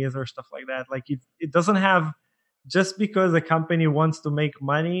companies or stuff like that. Like it doesn't have, just because a company wants to make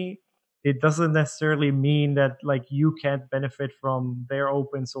money, it doesn't necessarily mean that like you can't benefit from their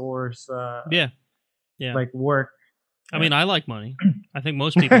open source like work. I mean, I like money. I think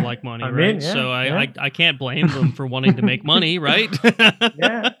most people like money, right? So I can't blame them for wanting to make money, right?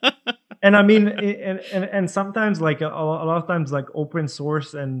 And I mean, and sometimes like a lot of times like open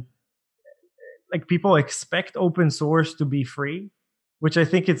source and like people expect open source to be free, which I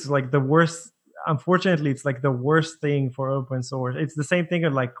think it's like the worst. Unfortunately, it's like the worst thing for open source. It's the same thing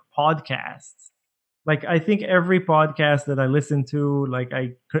with like podcasts. Like I think every podcast that I listen to, like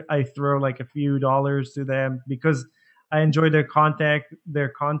I throw like a few dollars to them because I enjoy their content.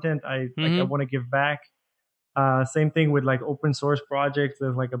 I want to give back. Same thing with like open source projects.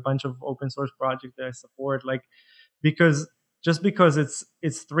 There's like a bunch of open source projects that I support. Like because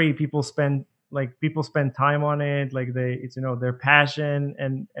it's free, people spend time on it. Like it's their passion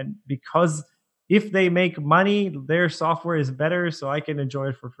and because if they make money, their software is better, so I can enjoy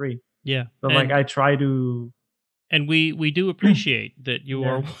it for free. Yeah. So like I try to. And we do appreciate that you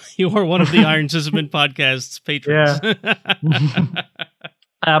are one of the Iron Sysadmin podcast's patrons.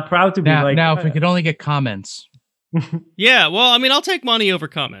 Yeah. Proud to be now if we could only get comments. Yeah, well, I mean, I'll take money over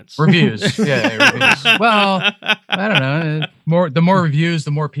comments. Reviews. Yeah, reviews. Well, I don't know. The more reviews,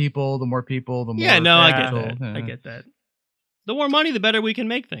 the more people, the more. Yeah, no, I get that. Yeah. I get that. The more money, the better we can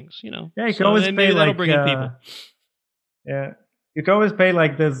make things, Yeah, you can always pay that'll bring in people. Yeah. You can always pay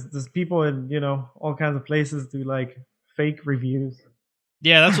like there's people in, all kinds of places do like fake reviews.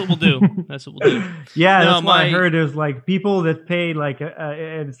 Yeah, that's what we'll do. Yeah, that's what I heard. There's like people that pay like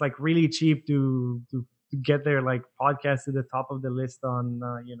and it's like really cheap to get their like podcast to the top of the list on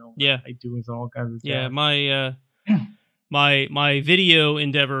iTunes and all kinds of stuff. Yeah, my video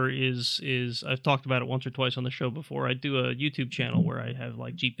endeavor is I've talked about it once or twice on the show before. I do a YouTube channel where I have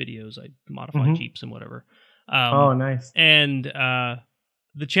like Jeep videos. I modify Jeeps and whatever. Oh, nice. And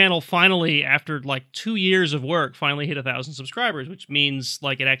the channel finally, after like 2 years of work, finally hit 1,000 subscribers, which means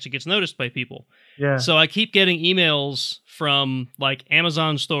like it actually gets noticed by people. Yeah. So I keep getting emails from like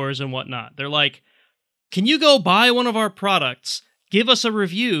Amazon stores and whatnot. They're like, can you go buy one of our products, give us a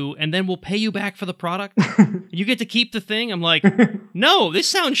review, and then we'll pay you back for the product? You get to keep the thing? I'm like, no, this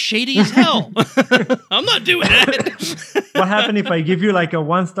sounds shady as hell. I'm not doing that. What happened if I give you like a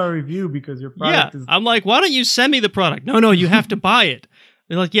 1-star review because your product is... I'm like, why don't you send me the product? No, you have to buy it.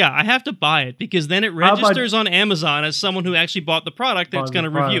 They're like, yeah, I have to buy it because then it registers on Amazon as someone who actually bought the product that's going to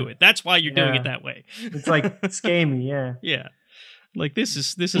review it. That's why you're doing it that way. It's like scammy, yeah. Yeah. Like this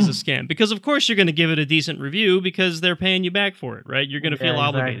is a scam because of course you're going to give it a decent review because they're paying you back for it, right? You're going to feel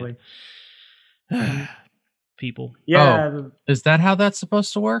obligated. People. Yeah. Oh, is that how that's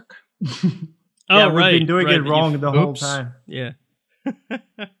supposed to work? We've been doing it wrong the whole time. Yeah.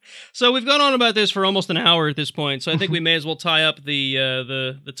 So we've gone on about this for almost an hour at this point, so I think we may as well tie up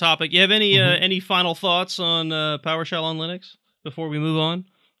the topic. You have any final thoughts on PowerShell on Linux before we move on?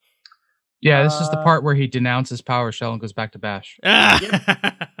 Yeah, this is the part where he denounces PowerShell and goes back to Bash.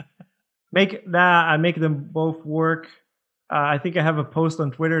 I make them both work. I think I have a post on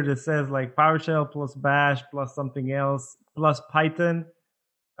Twitter that says like PowerShell plus Bash plus something else plus Python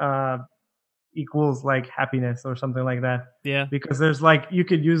equals like happiness or something like that. Yeah. Because there's like you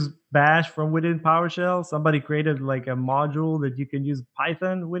could use Bash from within PowerShell. Somebody created like a module that you can use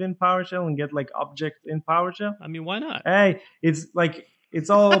Python within PowerShell and get like objects in PowerShell. I mean, why not? Hey, it's like it's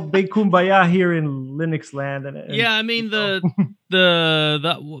all big kumbaya here in Linux land. And yeah, I mean the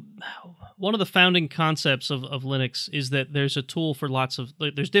one of the founding concepts of Linux is that there's a tool for lots of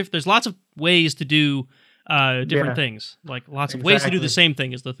there's lots of ways to do different things, like lots of ways to do the same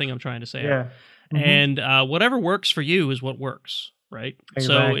thing is the thing I'm trying to say. Yeah. And whatever works for you is what works, right?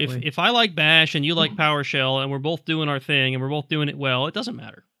 Exactly. So if I like Bash and you like PowerShell and we're both doing our thing and we're both doing it well, it doesn't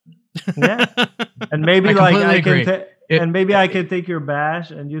matter. Yeah. And maybe I can take your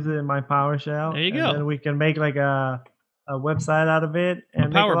Bash and use it in my PowerShell. There you go. And then we can make like a website out of it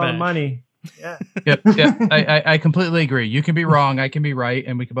and make a lot of money. Yeah. Yep. I completely agree. You can be wrong, I can be right,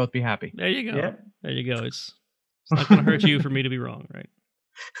 and we can both be happy. There you go. Yeah. There you go. It's not going to hurt you for me to be wrong, right?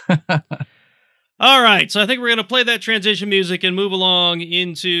 All right. So I think we're going to play that transition music and move along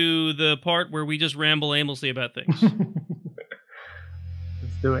into the part where we just ramble aimlessly about things. Let's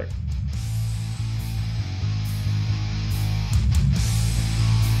do it.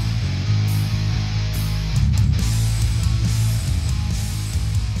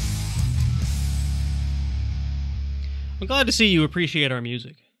 I'm glad to see you appreciate our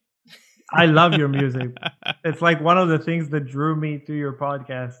music. I love your music. It's like one of the things that drew me to your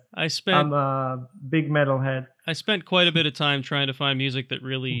podcast. I'm a big metalhead. I spent quite a bit of time trying to find music that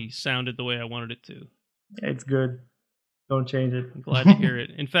really sounded the way I wanted it to. It's good. Don't change it. I'm glad to hear it.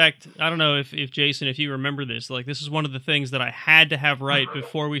 In fact, I don't know if Jason, if you remember this, like this is one of the things that I had to have right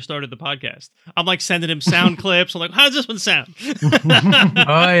before we started the podcast. I'm like sending him sound clips. I'm like, how does this one sound?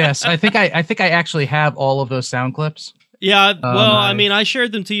 Oh yes, I think I actually have all of those sound clips. Yeah, well, I mean, I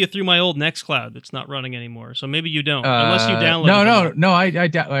shared them to you through my old Nextcloud that's not running anymore, so maybe you don't, unless you downloaded them. No, I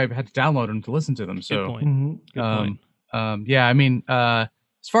had to download them to listen to them. So good point. Good point. Yeah, I mean, as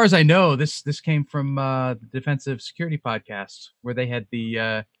far as I know, this came from the Defensive Security podcast, where they had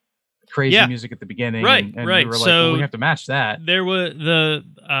the crazy music at the beginning, right? And right. we were like, so well, we have to match that. There were the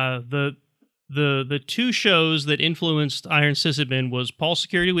two shows that influenced Iron Sysadmin was Paul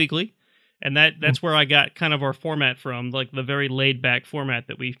Security Weekly. And that's where I got kind of our format from, like the very laid-back format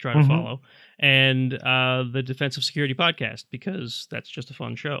that we try to follow, and the Defensive Security podcast, because that's just a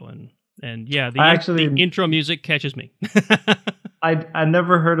fun show. And yeah, the intro music catches me. I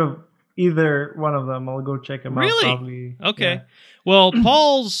never heard of either one of them. I'll go check them out. Really? Okay. Yeah. Well,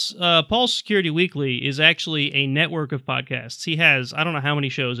 Paul's Security Weekly is actually a network of podcasts. He has, I don't know how many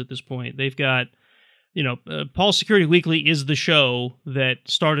shows at this point. They've got, Paul's Security Weekly is the show that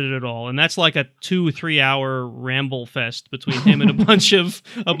started it all, and that's like a 2-3 hour ramble fest between him and a bunch of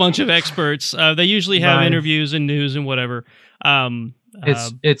experts. They usually have interviews and news and whatever.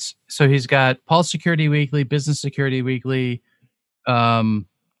 It's so he's got Paul's Security Weekly, Business Security Weekly,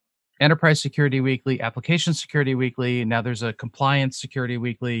 Enterprise Security Weekly, Application Security Weekly. Now there's a Compliance Security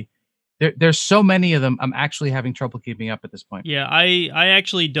Weekly. There's so many of them, I'm actually having trouble keeping up at this point. Yeah, I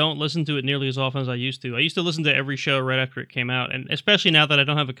actually don't listen to it nearly as often as I used to. I used to listen to every show right after it came out, and especially now that I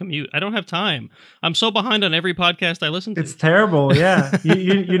don't have a commute. I don't have time. I'm so behind on every podcast I listen to. It's terrible, yeah.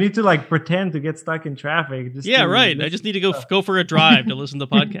 you need to like pretend to get stuck in traffic. Right. I just need to go for a drive to listen to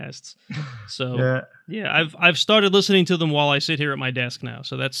podcasts. So yeah, I've started listening to them while I sit here at my desk now.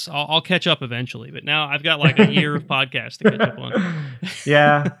 So I'll catch up eventually. But now I've got like a year of podcasts to catch up on.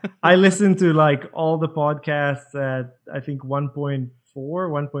 Yeah, I listen to like all the podcasts at I think 1.4,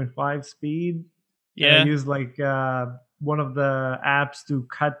 1.5 speed. Yeah, I use like one of the apps to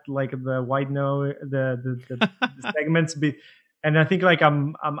cut like the white noise, the segments. And I think like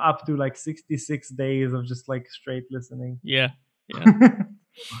I'm up to like 66 days of just like straight listening. Yeah.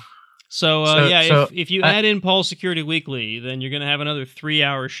 So if you add in Paul's Security Weekly, then you're going to have another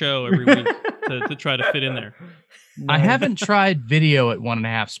 3-hour show every week to try to fit in there. I haven't tried video at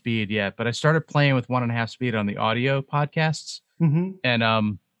 1.5 speed yet, but I started playing with 1.5 speed on the audio podcasts,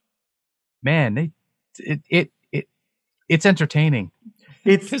 and man, it's entertaining.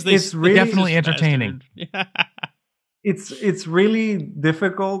 It's really definitely entertaining. It's really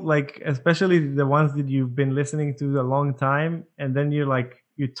difficult, like especially the ones that you've been listening to a long time, and then you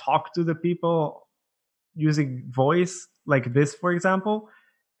talk to the people using voice like this, for example.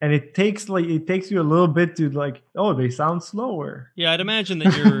 And it takes you a little bit to like, oh, they sound slower. Yeah, I'd imagine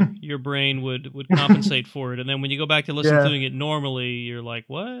that your brain would compensate for it, and then when you go back to listen to it normally, you're like,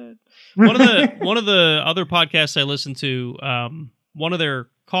 what? One of the other podcasts I listened to, one of their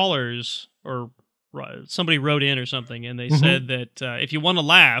callers or somebody wrote in or something, and they said that if you want to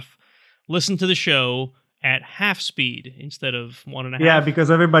laugh, listen to the show at half speed instead of 1.5. Yeah,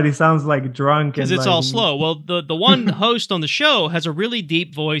 because everybody sounds like drunk. Because it's all slow. Well, the one host on the show has a really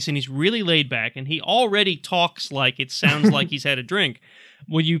deep voice, and he's really laid back, and he already talks like it sounds like he's had a drink.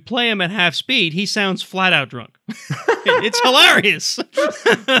 When you play him at half speed, he sounds flat out drunk. It's hilarious.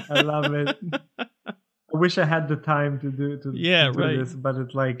 I love it. I wish I had the time to do this, but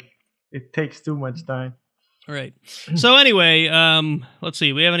it's like it takes too much time. All right. So anyway, let's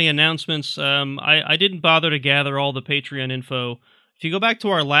see. We have any announcements? I didn't bother to gather all the Patreon info. If you go back to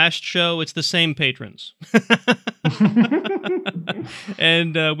our last show, it's the same patrons.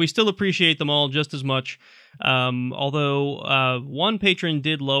 And we still appreciate them all just as much. Although one patron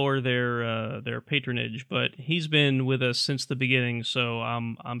did lower their patronage, but he's been with us since the beginning, so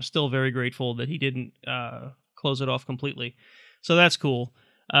I'm still very grateful that he didn't close it off completely. So that's cool.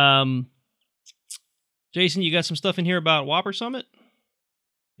 Jason, you got some stuff in here about WOPR Summit?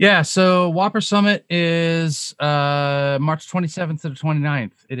 Yeah, so WOPR Summit is March 27th to the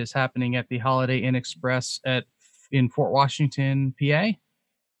 29th. It is happening at the Holiday Inn Express in Fort Washington, PA.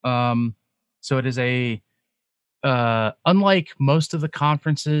 So it is unlike most of the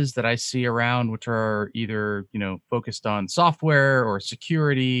conferences that I see around, which are either, focused on software or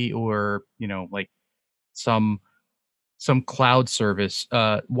security or, like some cloud service.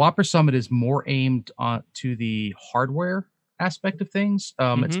 WOPR Summit is more aimed to the hardware aspect of things.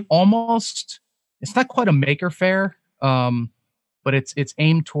 It's not quite a maker fair, but it's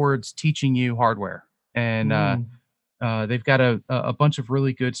aimed towards teaching you hardware. And they've got a bunch of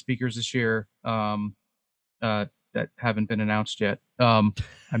really good speakers this year that haven't been announced yet. I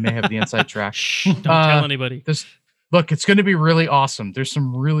may have the inside track. Don't tell anybody. Look, it's going to be really awesome. There's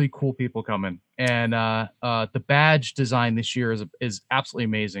some really cool people coming, and the badge design this year is absolutely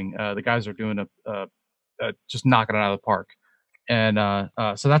amazing. The guys are doing a just knocking it out of the park. And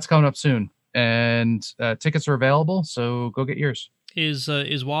so that's coming up soon. And tickets are available, so go get yours. Is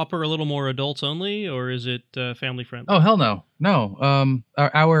WOPR a little more adults only, or is it family friendly? Oh, hell no.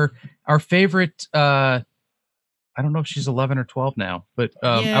 Our favorite, I don't know if she's 11 or 12 now, but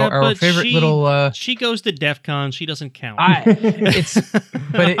our favorite little she goes to DEF CON. She doesn't count. It's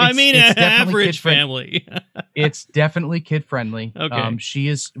average family. It's definitely kid friendly.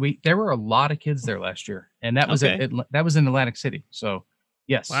 Okay. There were a lot of kids there last year, and that was that was in Atlantic City. So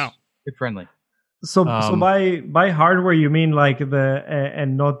yes, wow, kid friendly. So by hardware you mean like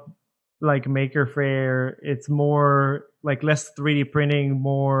and not like Maker Faire. It's more like less 3D printing,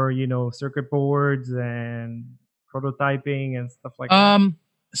 more circuit boards and prototyping and stuff like that.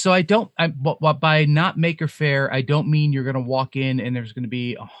 So by not Maker Faire, I don't mean you're going to walk in and there's going to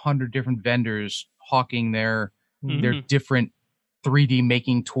be 100 different vendors hawking their different 3D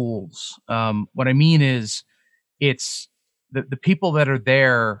making tools. What I mean is, it's the people that are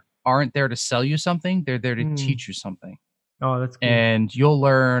there aren't there to sell you something; they're there to teach you something. Oh, that's cool. And you'll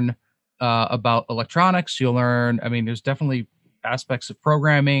learn about electronics. You'll learn. I mean, there's definitely aspects of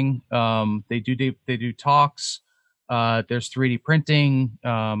programming. They do talks. There's 3D printing.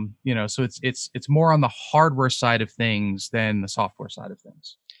 So it's more on the hardware side of things than the software side of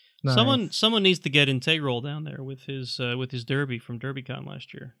things. Nice. Someone needs to get Integral down there with his Derby from DerbyCon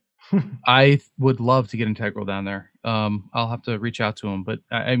last year. I would love to get Integral down there. I'll have to reach out to him, but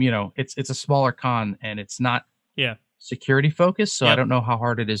it's a smaller con and it's not security focused, so I don't know how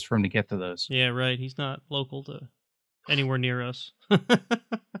hard it is for him to get to those. Yeah, right. He's not local to anywhere near us.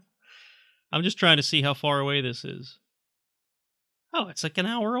 I'm just trying to see how far away this is. Oh, it's like an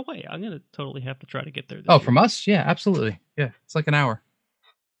hour away. I'm going to totally have to try to get there this year. From us? Yeah, absolutely. Yeah, it's like an hour.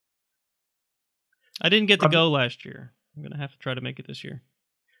 I didn't get to go last year. I'm going to have to try to make it this year.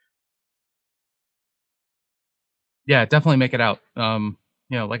 Yeah, definitely make it out.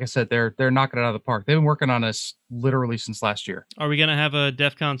 Like I said, they're knocking it out of the park. They've been working on this literally since last year. Are we going to have a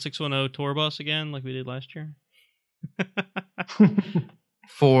DEF CON 610 tour bus again like we did last year?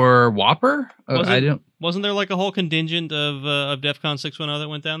 For WOPR? Wasn't there like a whole contingent of DEF CON 610 that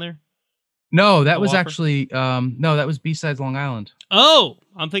went down there? No, that was WOPR? Actually that was B-Sides Long Island. Oh,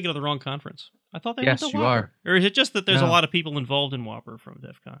 I'm thinking of the wrong conference. I thought they went to WOPR. You are. Or is it just that there's a lot of people involved in WOPR from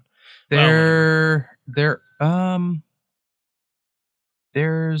DEF CON?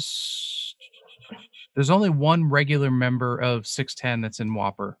 There's only one regular member of 610 that's in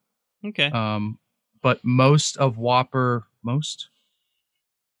WOPR. Okay. But most of WOPR,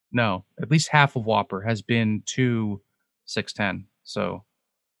 at least half of WOPR has been to 610. So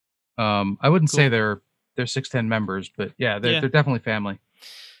I wouldn't say they're 610 members, but they're definitely family.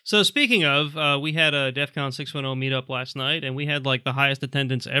 So speaking of, we had a DEF CON 610 meetup last night, and we had like the highest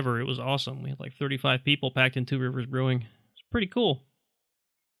attendance ever. It was awesome. We had like 35 people packed in Two Rivers Brewing. It's pretty cool.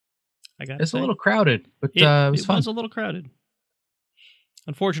 It's a little crowded, but it was fun. It was a little crowded.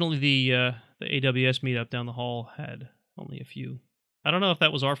 Unfortunately, the AWS meetup down the hall had only a few. I don't know if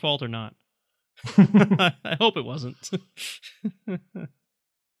that was our fault or not. I hope it wasn't.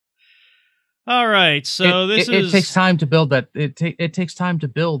 All right, so it takes time to build that. It takes time to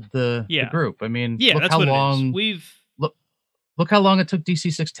build the group. I mean, look that's how what long it is. Look how long it took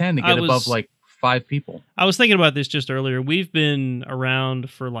DC 610 to get above like 5 people. I was thinking about this just earlier. We've been around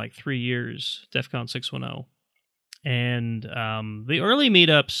for like 3 years, DEF CON 610. And the early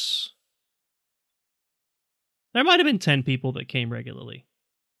meetups, there might have been 10 people that came regularly.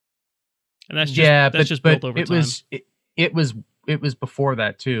 And that's just built over time. It was before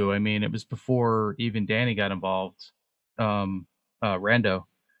that too. I mean, it was before even Danny got involved. Rando.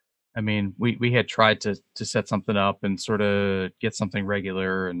 I mean, we had tried to set something up and sort of get something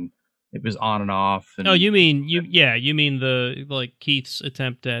regular, and it was on and off. And, you mean the like Keith's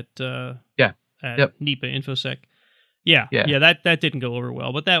attempt at NEPA InfoSec. Yeah, that didn't go over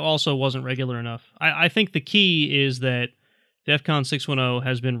well, but that also wasn't regular enough. I think the key is that DEF CON 610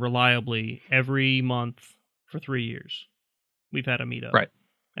 has been reliably every month for 3 years. We've had a meetup. Right.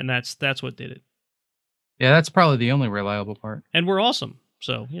 And that's what did it. Yeah, that's probably the only reliable part. And we're awesome.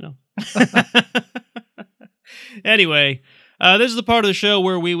 So, Anyway, this is the part of the show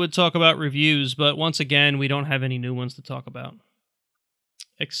where we would talk about reviews, but once again, we don't have any new ones to talk about.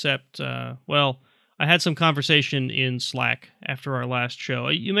 Except, I had some conversation in Slack after our last show.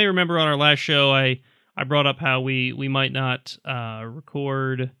 You may remember on our last show, I brought up how we might not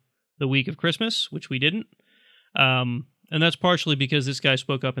record the week of Christmas, which we didn't. And that's partially because this guy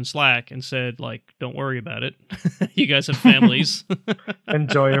spoke up in Slack and said, like, don't worry about it. You guys have families.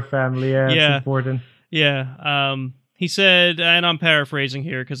 Enjoy your family. Yeah, it's important. Yeah. He said, and I'm paraphrasing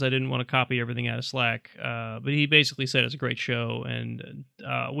here because I didn't want to copy everything out of Slack, but he basically said it's a great show. And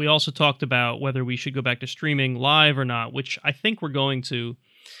we also talked about whether we should go back to streaming live or not, which I think we're going to.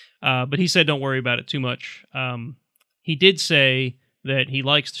 But he said don't worry about it too much. He did say that he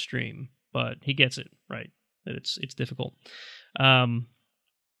likes to stream, but he gets it, right? That it's difficult.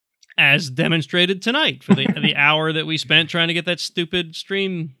 As demonstrated tonight for the hour that we spent trying to get that stupid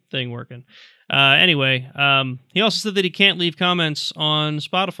stream thing working. Anyway, he also said that he can't leave comments on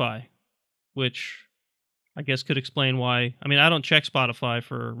Spotify, which I guess could explain why. I mean, I don't check Spotify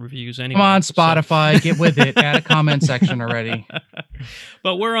for reviews anyway. Come on, Spotify, get with it. Add a comment section already.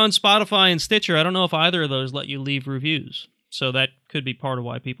 But we're on Spotify and Stitcher. I don't know if either of those let you leave reviews. So that could be part of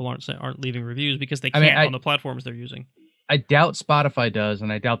why people aren't leaving reviews, because they can't on the platforms they're using. I doubt Spotify does,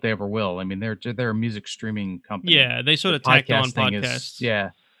 and I doubt they ever will. I mean, they're a music streaming company. Yeah, they sort of tacked on podcasts.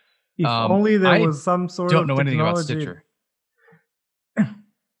 Yeah. If only there was some sort of don't know anything about Stitcher.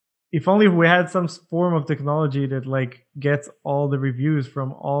 If only we had some form of technology that like gets all the reviews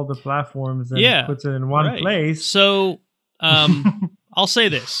from all the platforms and puts it in one place. So I'll say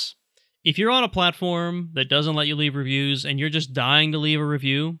this. If you're on a platform that doesn't let you leave reviews and you're just dying to leave a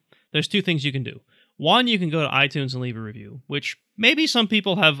review, there's two things you can do. One, you can go to iTunes and leave a review, which maybe some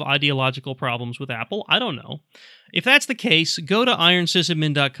people have ideological problems with Apple. I don't know. If that's the case, go to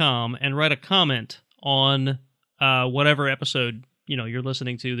ironsysadmin.com and write a comment on whatever episode you're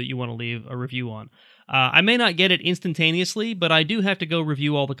listening to that you want to leave a review on. I may not get it instantaneously, but I do have to go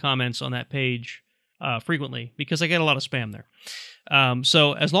review all the comments on that page frequently because I get a lot of spam there.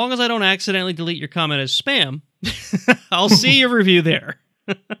 So as long as I don't accidentally delete your comment as spam, I'll see your review there.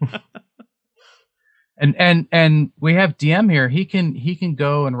 And we have DM here. He can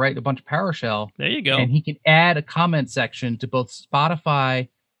go and write a bunch of PowerShell. There you go. And he can add a comment section to both Spotify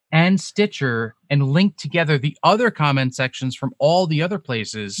and Stitcher and link together the other comment sections from all the other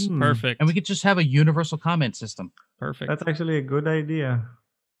places. Perfect. And we could just have a universal comment system. Perfect. That's actually a good idea.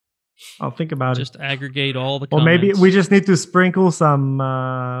 I'll think about Just aggregate all the comments. Or comments. maybe we just need to sprinkle some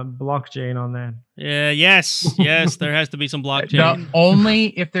blockchain on that. Yeah, yes, there has to be some blockchain. Only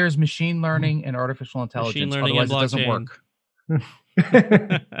if there's machine learning and artificial intelligence. Otherwise, it doesn't work.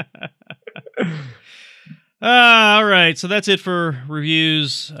 All right, so that's it for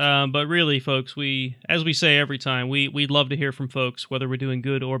reviews. But really, folks, as we say every time, we'd love to hear from folks, whether we're doing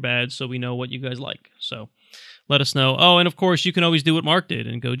good or bad, so we know what you guys like. So let us know. Oh, and of course, you can always do what Mark did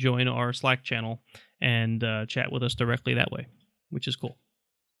and go join our Slack channel and chat with us directly that way, which is cool.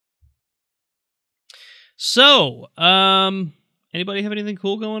 So, anybody have anything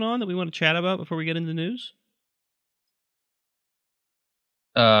cool going on that we want to chat about before we get into news?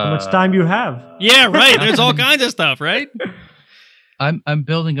 How much time you have? Yeah, right. There's all kinds of stuff, right? I'm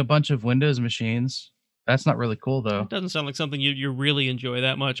building a bunch of Windows machines. That's not really cool, though. It doesn't sound like something you really enjoy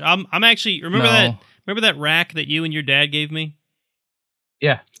that much. I'm actually remember that rack that you and your dad gave me?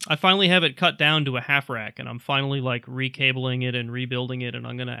 Yeah. I finally have it cut down to a half rack, and I'm finally like recabling it and rebuilding it, and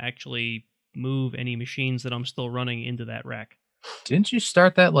I'm gonna actually move any machines that I'm still running into that rack. Didn't you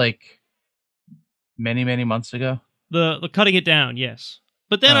start that like many months ago? The cutting it down, yes.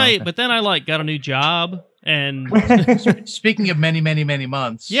 But then I like got a new job, and speaking of many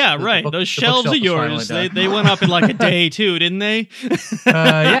months. Yeah, right. Those shelves of yours, they went up in like a day too, didn't they?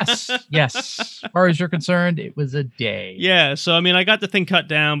 Yes. As far as you're concerned, it was a day. Yeah. So I mean, I got the thing cut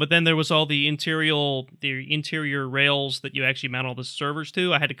down, but then there was all the interior rails that you actually mount all the servers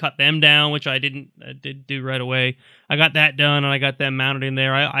to. I had to cut them down, which I did do right away. I got that done, and I got them mounted in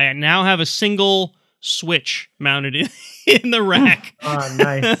there. I now have a single switch mounted in the rack. Oh,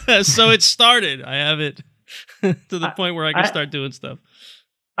 nice. So it started. I have it to the point where I can start doing stuff.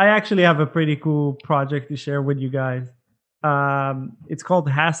 I actually have a pretty cool project to share with you guys. It's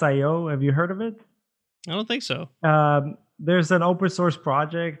called Has.io. Have you heard of it? I don't think so. There's an open source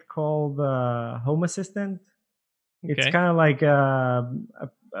project called Home Assistant. Okay. It's kind of like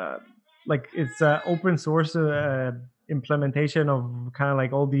it's an open source implementation of kind of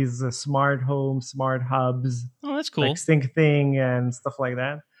like all these smart homes, smart hubs. Oh, that's cool. Like SyncThing and stuff like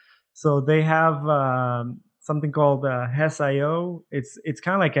that. So they have something called Has.io. It's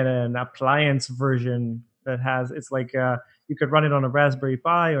kind of like an appliance version that it's like you could run it on a Raspberry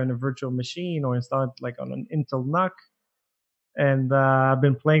Pi or in a virtual machine or install it like on an Intel NUC. And I've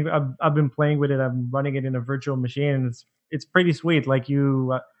been playing with it. I'm running it in a virtual machine, and it's pretty sweet. Like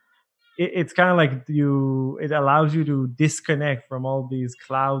it's kind of like it allows you to disconnect from all these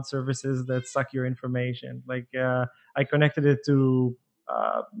cloud services that suck your information. Like I connected it to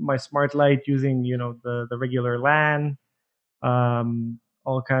my smart light using the regular LAN.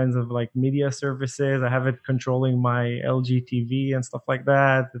 all kinds of like media services. I have it controlling my LG TV and stuff like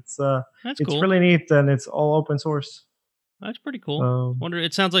that. It's cool. really neat, and it's all open source. That's pretty cool. Wonder.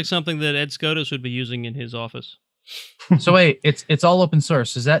 It sounds like something that Ed Scotus would be using in his office. So wait, it's all open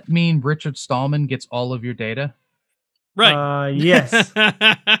source. Does that mean Richard Stallman gets all of your data? Right. Yes.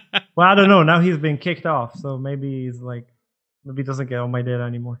 Well, I don't know. Now he's been kicked off, so maybe he doesn't get all my data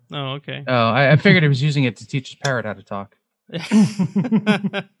anymore. Oh, okay. Oh, I figured he was using it to teach his parrot how to talk.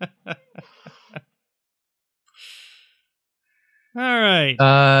 All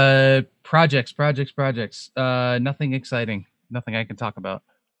right. Projects. Nothing exciting. Nothing I can talk about.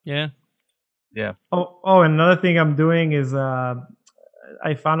 Yeah. Oh, and another thing I'm doing is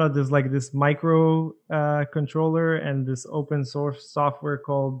I found out there's like this micro controller and this open source software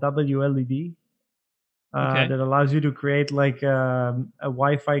called WLED that allows you to create like a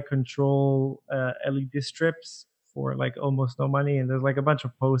Wi-Fi control LED strips for like almost no money. And there's like a bunch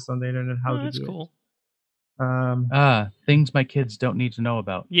of posts on the internet how to do it. That's cool. Things my kids don't need to know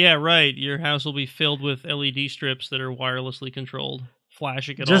about. Yeah, right. Your house will be filled with LED strips that are wirelessly controlled,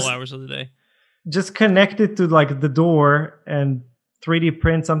 flashing at all hours of the day. Just connect it to like the door and 3D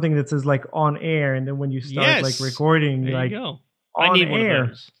print something that says like on air, and then when you start like recording, there like you go. I need one of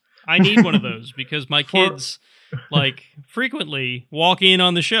those. I need one of those because my kids like frequently walk in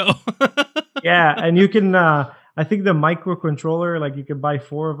on the show. Yeah, and you can. I think the microcontroller, like you can buy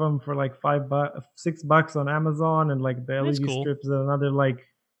 4 of them for like $6 on Amazon, and like the LED strips are another like.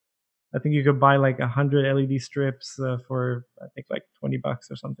 I think you could buy like 100 LED strips for I think like $20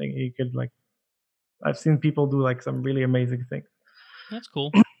 or something. You could like. I've seen people do like some really amazing things. That's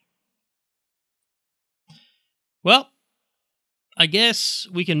cool. Well, I guess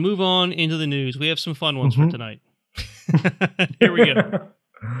we can move on into the news. We have some fun ones for tonight. Here we go.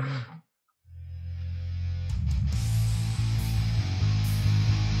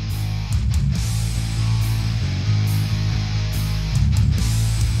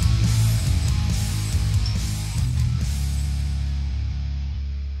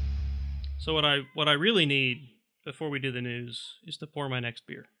 So what I really need before we do the news is to pour my next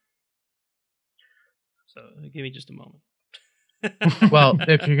beer. So give me just a moment. Well,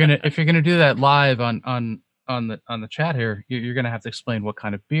 if you're gonna do that live on the chat here, you're gonna have to explain what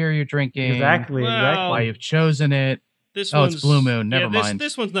kind of beer you're drinking, exactly, why you've chosen it. It's Blue Moon. Never mind.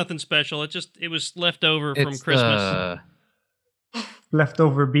 This one's nothing special. It was left over from Christmas.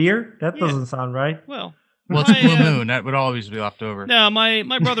 Leftover beer? That doesn't sound right. Well, it's Blue Moon. That would always be left over. No,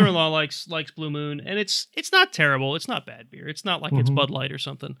 my brother-in-law likes Blue Moon, and it's not terrible. It's not bad beer. It's not like it's Bud Light or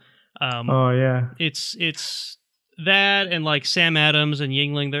something. It's that and like Sam Adams and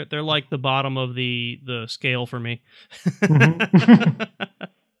Yingling. They're like the bottom of the scale for me.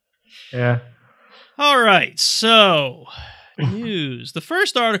 Yeah. All right, so news. The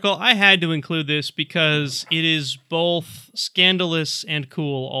first article, I had to include this because it is both scandalous and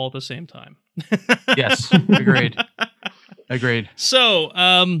cool all at the same time. Yes, agreed. So,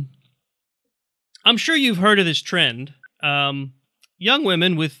 I'm sure you've heard of this trend. Young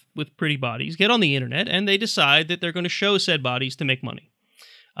women with pretty bodies get on the internet and they decide that they're going to show said bodies to make money.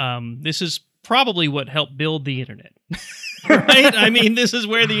 This is probably what helped build the internet. Right? I mean, this is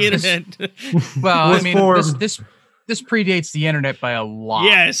where the internet... Well, I mean, this predates the internet by a lot.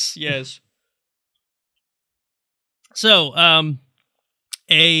 Yes. So,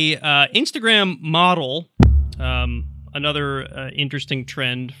 a Instagram model, another interesting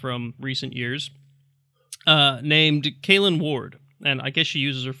trend from recent years, named Kaylin Ward. And I guess she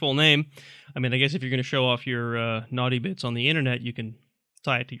uses her full name. I mean, I guess if you're going to show off your naughty bits on the internet, you can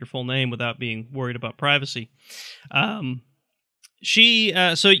tie it to your full name without being worried about privacy. So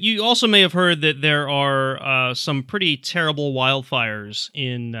you also may have heard that there are some pretty terrible wildfires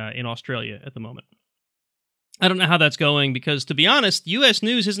in Australia at the moment. I don't know how that's going because, to be honest, U.S.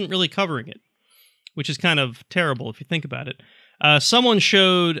 news isn't really covering it, which is kind of terrible if you think about it. Someone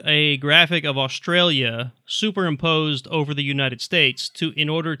showed a graphic of Australia superimposed over the United States in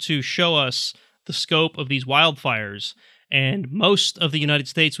order to show us the scope of these wildfires. And most of the United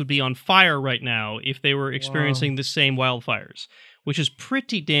States would be on fire right now if they were experiencing the same wildfires, which is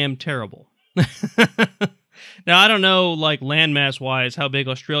pretty damn terrible. Now, I don't know, like, landmass-wise, how big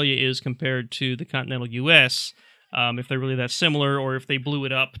Australia is compared to the continental U.S., if they're really that similar, or if they blew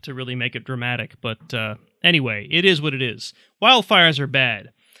it up to really make it dramatic. But anyway, it is what it is. Wildfires are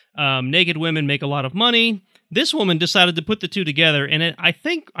bad. Naked women make a lot of money. This woman decided to put the two together, and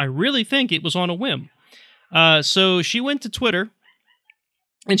I really think it was on a whim. So she went to Twitter,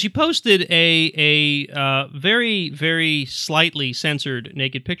 and she posted a very, very slightly censored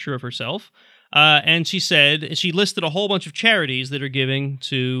naked picture of herself, And she said she listed a whole bunch of charities that are giving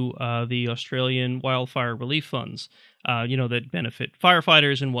to the Australian wildfire relief funds, that benefit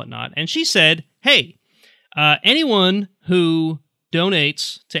firefighters and whatnot. And she said, hey, anyone who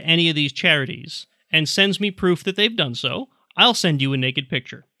donates to any of these charities and sends me proof that they've done so, I'll send you a naked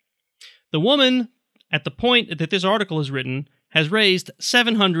picture. The woman, at the point that this article is written, has raised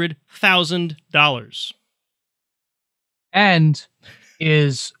 $700,000. And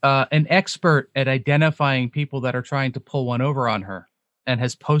is an expert at identifying people that are trying to pull one over on her, and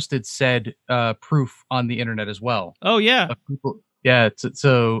has posted said proof on the internet as well. Oh, yeah.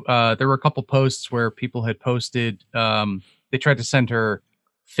 So there were a couple posts where people had posted, they tried to send her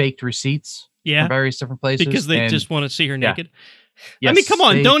faked receipts from various different places. Because they just want to see her naked. Yes, I mean, come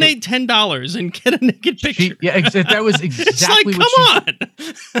on, donate $10 and get a naked picture. That was exactly what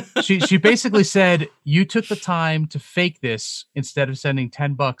she basically said. You took the time to fake this instead of sending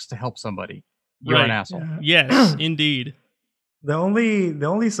 $10 to help somebody. You're an asshole. Yeah. Yes, indeed. The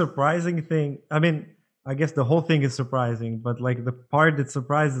only surprising thing, I mean, I guess the whole thing is surprising, but like the part that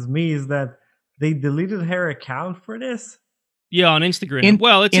surprises me is that they deleted her account for this. Yeah, on Instagram.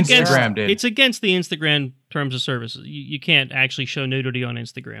 It's against the Instagram terms of service. You can't actually show nudity on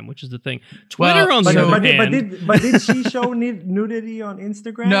Instagram, which is the thing. Twitter, on the other hand, but did she show nudity on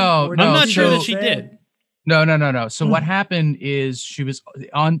Instagram? No, I'm not sure that she did. No. So what happened is she was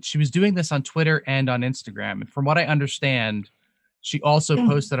doing this on Twitter and on Instagram, and from what I understand, she also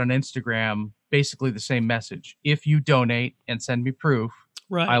posted on Instagram basically the same message: if you donate and send me proof,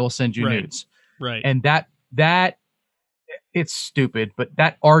 I will send you nudes. Right. And that it's stupid, but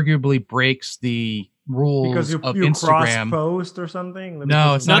that arguably breaks the rules because of you Instagram. Cross-post or something?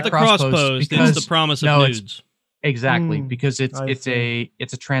 No, it's not the cross-post. It's the promise of nudes. Exactly, because it's a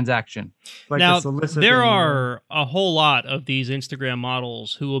transaction. Like now, there are a whole lot of these Instagram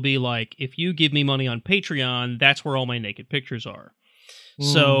models who will be like, if you give me money on Patreon, that's where all my naked pictures are.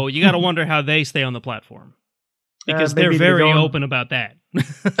 So you got to wonder how they stay on the platform. Because they're very open about that.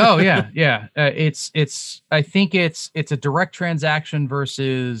 Oh yeah. I think it's a direct transaction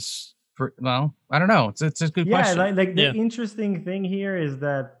versus I don't know. It's a good question. The interesting thing here is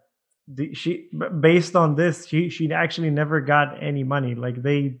that based on this, she actually never got any money. Like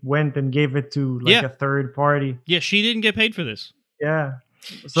they went and gave it to a third party. Yeah, she didn't get paid for this. Yeah.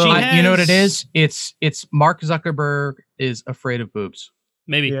 So you know what it is? It's Mark Zuckerberg is afraid of boobs.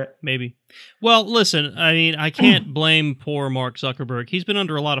 Maybe. Well, listen, I mean, I can't blame poor Mark Zuckerberg. He's been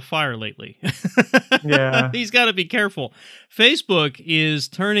under a lot of fire lately. Yeah. He's got to be careful. Facebook is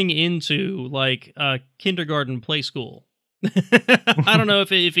turning into like a kindergarten play school. I don't know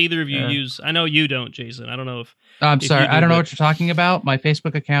if either of you use... I know you don't, Jason. I don't know if... I'm sorry. I don't know what you're talking about. My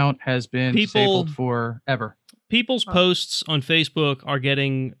Facebook account has been disabled forever. People's posts on Facebook are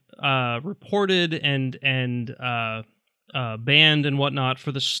getting reported and banned and whatnot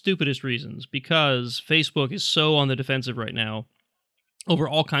for the stupidest reasons, because Facebook is so on the defensive right now over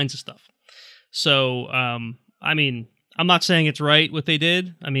all kinds of stuff. So, I mean, I'm not saying it's right what they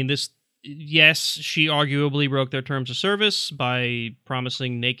did. I mean, yes, she arguably broke their terms of service by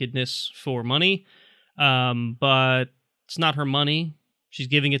promising nakedness for money, but it's not her money. She's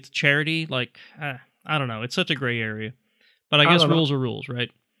giving it to charity. Like, I don't know. It's such a gray area. But I guess rules are rules,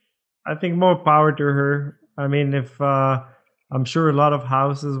 right? I think more power to her. I mean, if I'm sure a lot of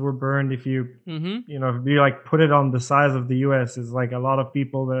houses were burned. If you, if you like put it on the size of the U.S., it's like a lot of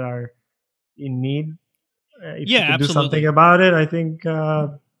people that are in need. If you could do something about it, I think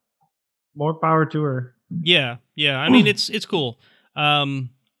more power to her. Yeah. I mean, it's cool.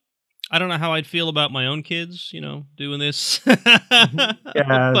 I don't know how I'd feel about my own kids, doing this. But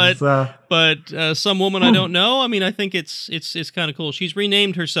some woman I don't know. I mean, I think it's kind of cool. She's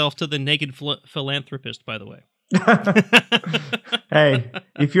renamed herself to the Naked Philanthropist, by the way. Hey,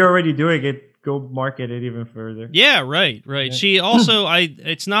 if you're already doing it, go market it even further. Yeah, right. Yeah. She also,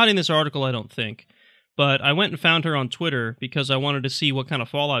 it's not in this article, I don't think, but I went and found her on Twitter because I wanted to see what kind of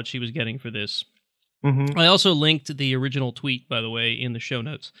fallout she was getting for this. Mm-hmm. I also linked the original tweet, by the way, in the show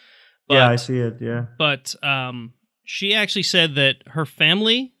notes. Yeah, I see it, yeah. But she actually said that her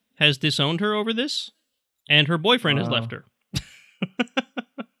family has disowned her over this, and her boyfriend has left her.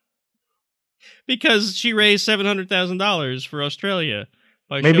 Because she raised $700,000 for Australia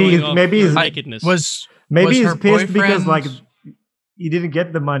by showing off her nakedness. Maybe he's pissed because he didn't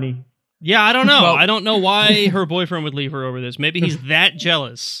get the money. Yeah, I don't know. I don't know why her boyfriend would leave her over this. Maybe he's that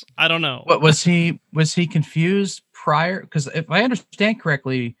jealous. I don't know. What was he confused prior? Because if I understand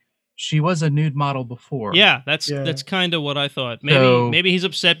correctly, she was a nude model before. Yeah, that's kind of what I thought. Maybe he's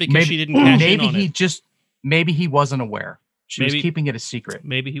upset because she didn't cash in on it. Maybe he wasn't aware. She was keeping it a secret.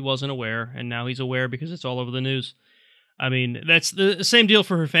 Maybe he wasn't aware, and now he's aware because it's all over the news. I mean, that's the same deal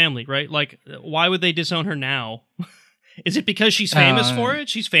for her family, right? Like, why would they disown her now? Is it because she's famous for it?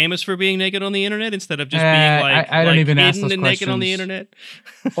 She's famous for being naked on the internet instead of just being like I don't even ask those and questions. naked on the internet.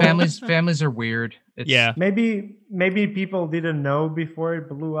 Families are weird. Yeah, maybe people didn't know before it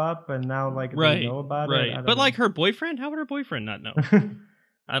blew up, and now like they know about it. Right, but like her boyfriend, how would her boyfriend not know?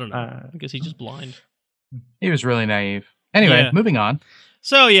 I don't know. I guess he's just blind. He was really naive. Anyway, moving on.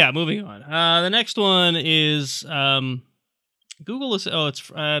 So yeah, moving on. The next one is Google is. Oh, it's.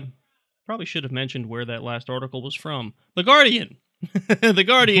 Probably should have mentioned where that last article was from. The Guardian. The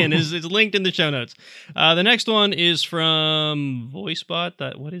Guardian is linked in the show notes. The next one is from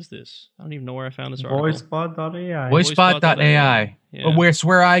VoiceBot. What is this? I don't even know where I found this article. VoiceBot.ai. VoiceBot.ai. Yeah. It's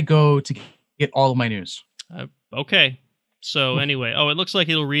where I go to get all of my news. Okay. So anyway, it looks like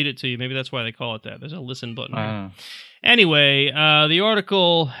it'll read it to you. Maybe that's why they call it that. There's a listen button here. Anyway, the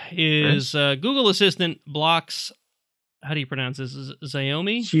article is Google Assistant blocks. How do you pronounce this?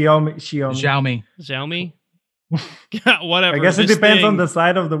 Xiaomi? Xiaomi? Whatever. I guess it depends on the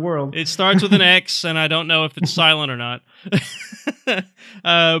side of the world. It starts with an X, and I don't know if it's silent or not.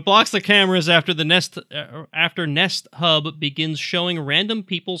 Blocks the cameras after Nest Hub begins showing random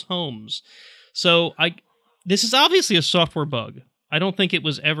people's homes. So this is obviously a software bug. I don't think it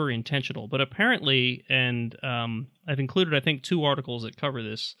was ever intentional, but apparently, and I've included, I think, 2 articles that cover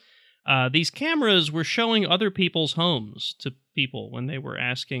this. These cameras were showing other people's homes to people when they were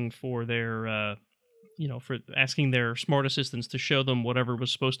asking for their, for asking their smart assistants to show them whatever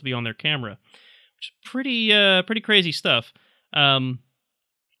was supposed to be on their camera, which is pretty crazy stuff. I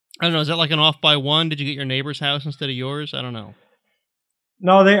don't know. Is that like an off by one? Did you get your neighbor's house instead of yours? I don't know.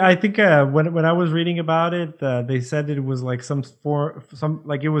 No, I think when I was reading about it, they said it was like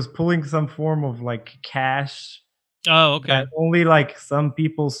it was pulling some form of like cache. Oh, okay. That only like some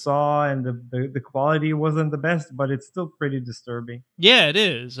people saw, and the quality wasn't the best, but it's still pretty disturbing. Yeah, it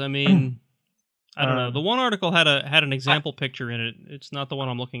is. I mean, I don't know. The one article had an example picture in it. It's not the one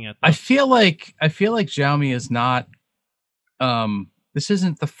I'm looking at, though. I feel like Xiaomi is not. This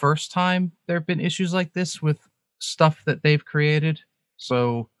isn't the first time there have been issues like this with stuff that they've created.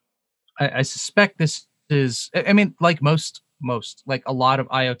 So, I suspect this is. I mean, like most like a lot of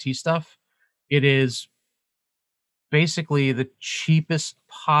IoT stuff, it is basically the cheapest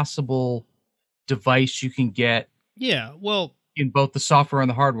possible device you can get. Yeah, well, in both the software and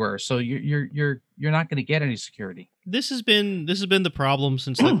the hardware, so you're not going to get any security. This has been the problem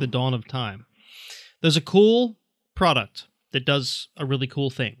since like the dawn of time. There's a cool product that does a really cool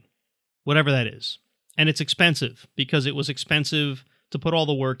thing, whatever that is, and it's expensive because it was expensive to put all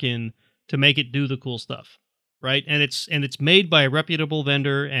the work in to make it do the cool stuff. Right, and it's made by a reputable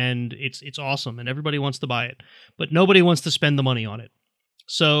vendor, and it's awesome, and everybody wants to buy it, but nobody wants to spend the money on it.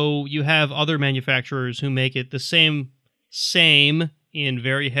 So you have other manufacturers who make it the same in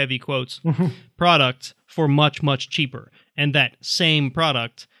very heavy quotes product for much cheaper, and that same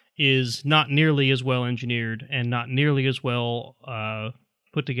product is not nearly as well engineered, and not nearly as well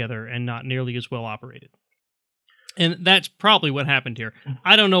put together, and not nearly as well operated. And that's probably what happened here.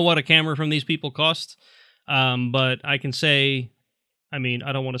 I don't know what a camera from these people costs. But I can say, I mean,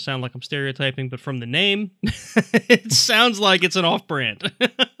 I don't want to sound like I'm stereotyping, but from the name, it sounds like it's an off-brand.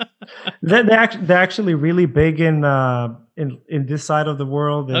 They're actually really big in this side of the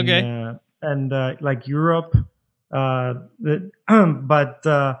world, and like Europe. I think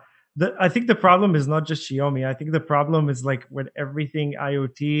the problem is not just Xiaomi. I think the problem is like with everything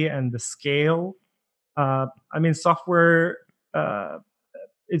IoT and the scale. I mean, software.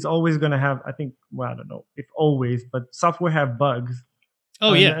 It's always going to have, I think, well, I don't know if always, but software have bugs.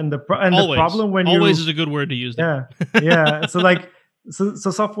 Oh, yeah. And the problem when always is a good word to use. There. Yeah. So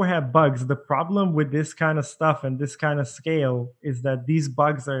software have bugs. The problem with this kind of stuff and this kind of scale is that these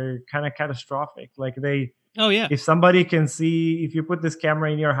bugs are kind of catastrophic. Like if somebody can see, if you put this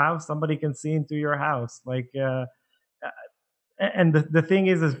camera in your house, somebody can see into your house. Like, and the thing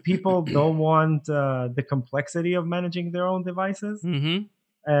is people don't want the complexity of managing their own devices. Mm-hmm.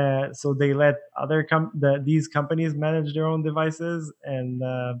 So they let these companies manage their own devices, and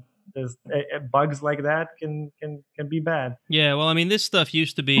there's bugs like that can be bad. Yeah, well, I mean, this stuff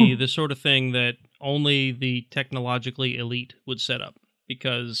used to be the sort of thing that only the technologically elite would set up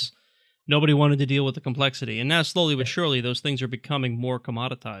because nobody wanted to deal with the complexity. And now, slowly but surely, those things are becoming more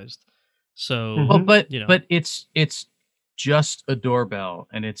commoditized. So, but it's just a doorbell,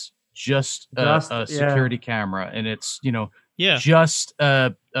 and it's just a security camera, and it's just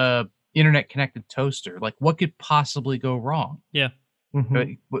a internet connected toaster. Like, what could possibly go wrong? Yeah.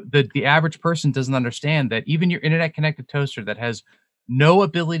 The average person doesn't understand that even your internet connected toaster that has no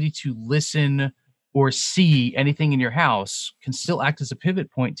ability to listen or see anything in your house can still act as a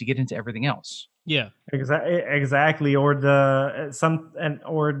pivot point to get into everything else. Yeah, exactly. Or the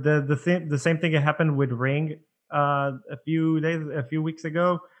same thing that happened with Ring a few weeks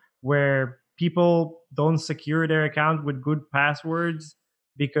ago, where people don't secure their account with good passwords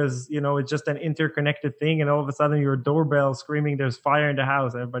because it's just an interconnected thing, and all of a sudden your doorbell screaming there's fire in the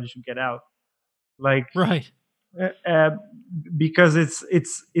house, everybody should get out. Like, right. Because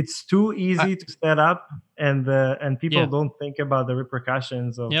it's too easy to set up, and people don't think about the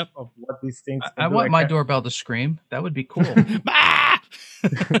repercussions of what these things can I do. want my doorbell to scream. That would be cool.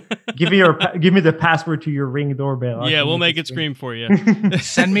 Give me the password to your Ring doorbell. Yeah, we'll make it scream for you.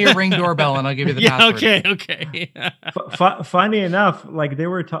 Send me a Ring doorbell and I'll give you the password. Okay. Funny enough, like they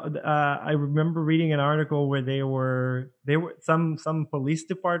were I remember reading an article where they were some police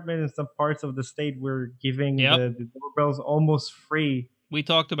department in some parts of the state were giving the doorbells almost free. We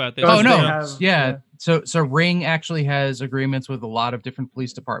talked about this. Oh no. So Ring actually has agreements with a lot of different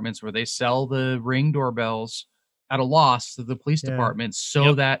police departments where they sell the Ring doorbells at a loss to the police department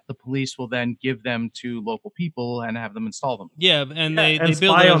so that the police will then give them to local people and have them install them. Yeah, and they build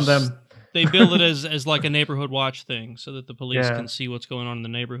spy on them. They build it as like a neighborhood watch thing so that the police can see what's going on in the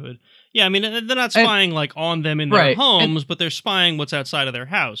neighborhood. Yeah, I mean, they're not spying like on them in their homes, but they're spying what's outside of their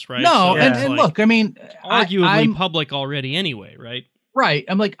house, right? No, so and look, I mean, arguably public already anyway, right? Right.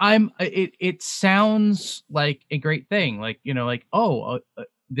 I'm like, it sounds like a great thing. Like,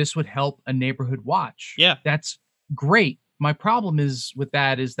 this would help a neighborhood watch. Yeah. That's great. My problem is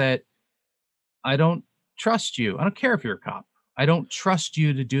that I don't trust you. I don't care if you're a cop. I don't trust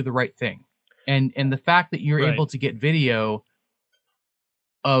you to do the right thing. And the fact that you're able to get video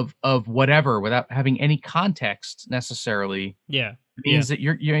of whatever without having any context necessarily means that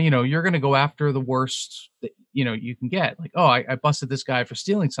you're going to go after the worst that you can get. Like, oh, I busted this guy for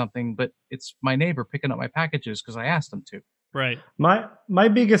stealing something, but it's my neighbor picking up my packages because I asked him to. Right. My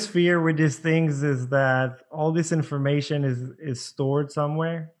biggest fear with these things is that all this information is stored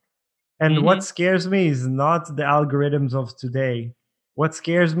somewhere. And what scares me is not the algorithms of today. What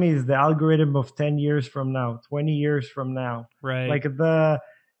scares me is the algorithm of 10 years from now, 20 years from now. Right. Like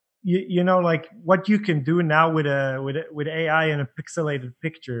like what you can do now with AI and a pixelated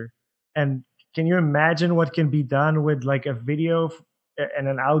picture. And can you imagine what can be done with like a video and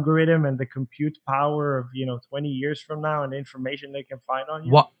an algorithm and the compute power of 20 years from now and the information they can find on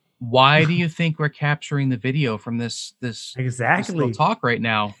you? Why do you think we're capturing the video from this little talk right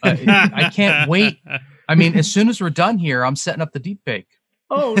now? I can't wait. I mean, as soon as we're done here, I'm setting up the deepfake.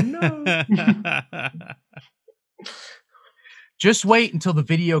 Oh no. Just wait until the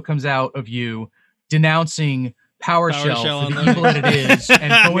video comes out of you denouncing PowerShell for the evil that it is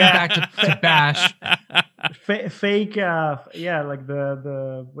and going back to bash. Fake, like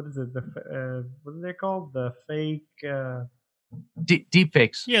the what is it? What are they called? The fake deep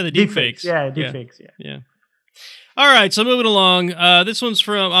fakes. Yeah, the deep fakes. Yeah, deep fakes. Yeah. All right, so moving along. This one's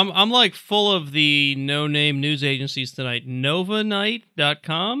from I'm like full of the no-name news agencies tonight.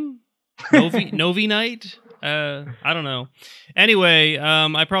 Novanight.com? Novi Night? I don't know. Anyway,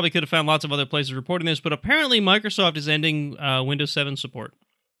 I probably could have found lots of other places reporting this, but apparently Microsoft is ending Windows 7 support,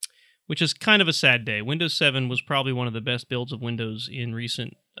 which is kind of a sad day. Windows 7 was probably one of the best builds of Windows in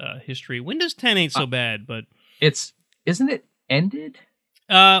recent history. Windows 10 ain't so bad, but isn't it ended?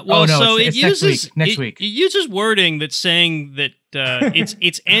 It uses next week. It uses wording that's saying that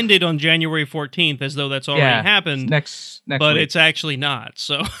it's ended on January 14th, as though that's already happened. Next but week. It's actually not.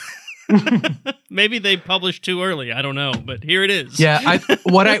 So maybe they published too early. I don't know, but here it is. Yeah,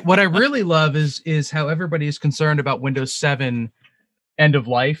 what I really love is how everybody is concerned about Windows 7 end of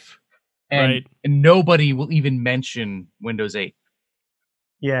life, and nobody will even mention Windows 8.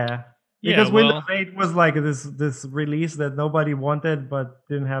 Yeah. Because Windows 8 was like this release that nobody wanted but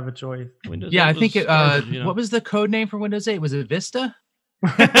didn't have a choice. I think it. What was the code name for Windows 8? Was it Vista?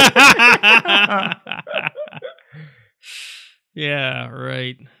 Yeah,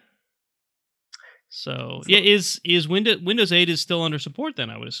 right. So is Windows 8 is still under support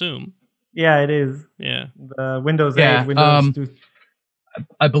then? I would assume. Yeah, it is. Yeah, the Windows 8, Windows 2.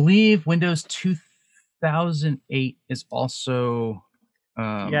 I believe Windows 2008 is also.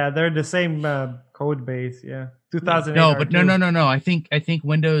 They're the same code base. Yeah, 2008. No, but no. I think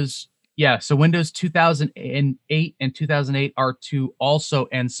Windows. Yeah, so Windows 2008 and 2008 are to also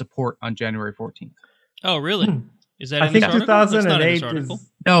end support on January 14th. Oh, really? Is that? I think 2008 is.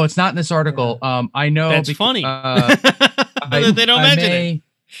 No, it's not in this article. I know that's funny. They don't mention it.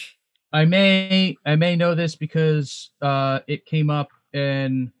 I may know this because it came up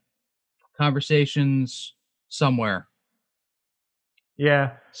in conversations somewhere.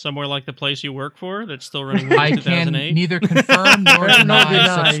 Yeah. Somewhere like the place you work for that's still running Windows I 2008? can neither confirm nor deny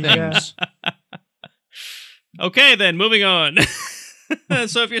such things. Okay, then, moving on.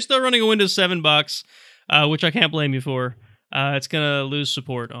 So if you're still running a Windows 7 box, which I can't blame you for, it's going to lose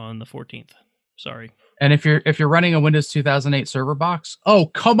support on the 14th. Sorry. And if you're running a Windows 2008 server box, oh,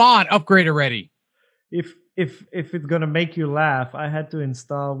 come on, upgrade already. If it's gonna make you laugh, I had to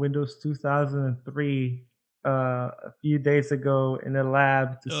install Windows 2003 a few days ago in a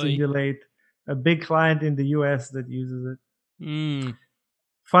lab to simulate a big client in the US that uses it.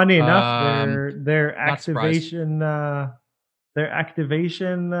 Funny enough, their activation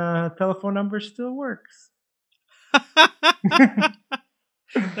telephone number still works.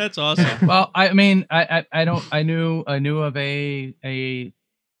 That's awesome. Well, I mean, I knew of a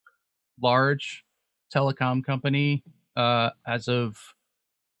large telecom company as of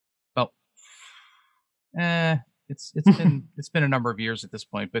well, it's been a number of years at this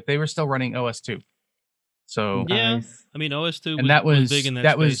point, but they were still running OS2. So yeah, nice. I mean OS2 and that was big in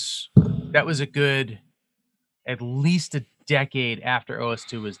that space. was a good at least a decade after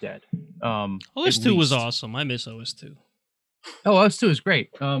OS2 was dead. OS2 was awesome. I miss OS2. Oh, OS2 is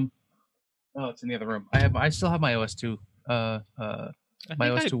great. Oh, it's in the other room. I still have my OS2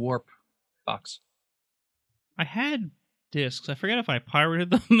 OS2 Warp box. I had discs. I forget if I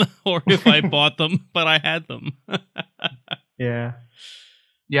pirated them or if I bought them, but I had them. Yeah.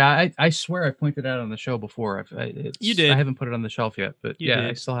 Yeah, I swear I pointed out on the show before. You did. I haven't put it on the shelf yet, but You did.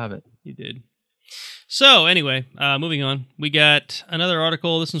 I still have it. You did. So anyway, moving on. We got another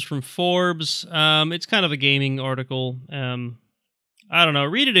article. This is from Forbes. It's kind of a gaming article. I don't know.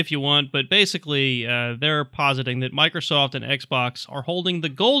 Read it if you want, but basically they're positing that Microsoft and Xbox are holding the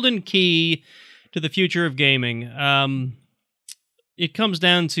golden key to the future of gaming. It comes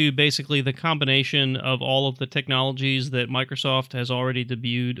down to basically the combination of all of the technologies that Microsoft has already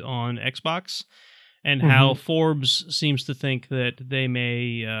debuted on Xbox, and how Forbes seems to think that they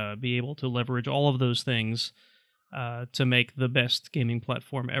may be able to leverage all of those things to make the best gaming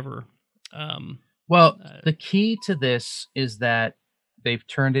platform ever. The key to this is that they've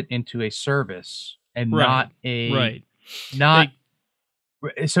turned it into a service and not a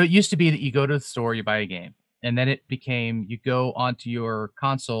so it used to be that you go to the store, you buy a game, and then it became you go onto your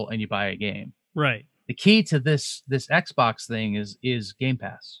console and you buy a game. Right. The key to this Xbox thing is Game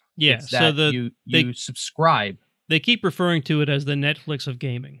Pass. Yeah, so you subscribe. They keep referring to it as the Netflix of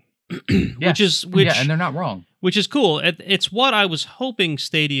gaming, and they're not wrong. Which is cool. It's what I was hoping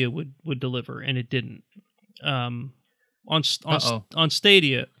Stadia would deliver, and it didn't. On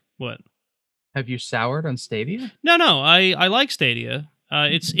Stadia, what? Have you soured on Stadia? No. I like Stadia.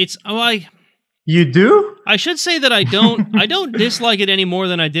 You do? I should say that I don't dislike it any more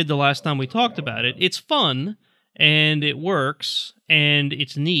than I did the last time we talked about it. It's fun and it works and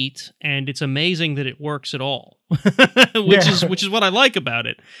it's neat and it's amazing that it works at all. which is what I like about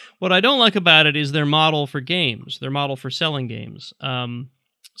it. What I don't like about it is their model for games, their model for selling games.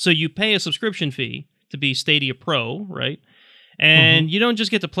 So you pay a subscription fee to be Stadia Pro, right? And you don't just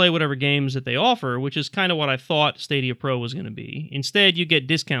get to play whatever games that they offer, which is kind of what I thought Stadia Pro was going to be. Instead, you get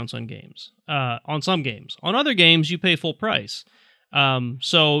discounts on games, on some games. On other games, you pay full price.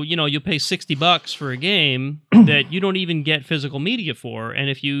 So, you pay $60 for a game that you don't even get physical media for. And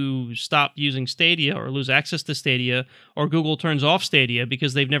if you stop using Stadia or lose access to Stadia, or Google turns off Stadia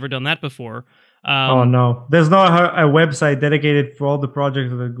because they've never done that before. Oh, no. There's not a website dedicated for all the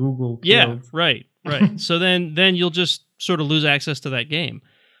projects that Google killed. Yeah, right. So then you'll just sort of lose access to that game,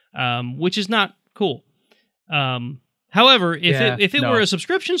 which is not cool. However, if it were a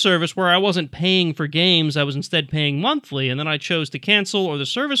subscription service where I wasn't paying for games, I was instead paying monthly, and then I chose to cancel or the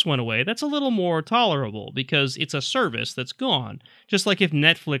service went away, that's a little more tolerable because it's a service that's gone. Just like if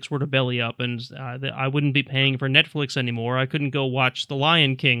Netflix were to belly up and I wouldn't be paying for Netflix anymore, I couldn't go watch The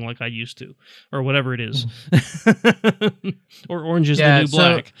Lion King like I used to, or whatever it is. Or Orange is the New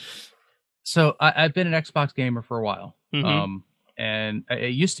Black. So I've been an Xbox gamer for a while, and I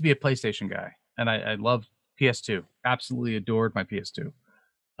used to be a PlayStation guy, and I loved PS2. Absolutely adored my PS2.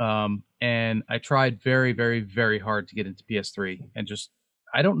 And I tried very, very, very hard to get into PS3, and just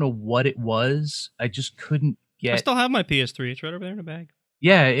I don't know what it was. I just couldn't get. I still have my PS3. It's right over there in the bag.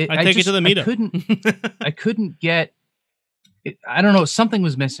 Yeah, I take it to the meetup. I couldn't get. I don't know. Something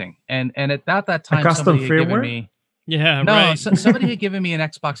was missing, and at that time, custom somebody had firmware? given me. Yeah, no, right. Somebody had given me an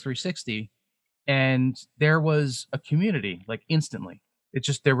Xbox 360, and there was a community, like instantly.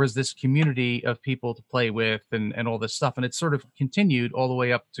 There was this community of people to play with and all this stuff, and it sort of continued all the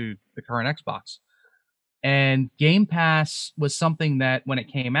way up to the current Xbox. And Game Pass was something that when it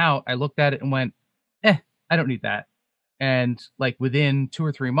came out, I looked at it and went, I don't need that. And like within 2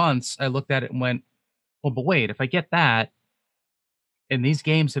 or 3 months, I looked at it and went, well, but wait, if I get that, and these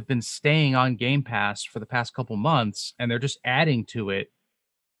games have been staying on Game Pass for the past couple months, and they're just adding to it,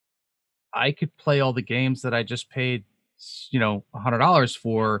 I could play all the games that I just paid, $100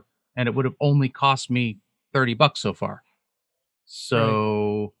 for, and it would have only cost me $30 so far.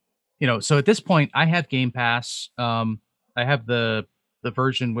 So, so at this point, I have Game Pass. I have the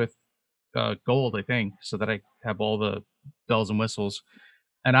version with gold, I think, so that I have all the bells and whistles.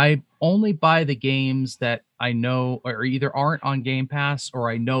 And I only buy the games that I know or either aren't on Game Pass or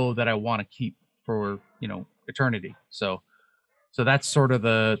I know that I want to keep for, eternity. So that's sort of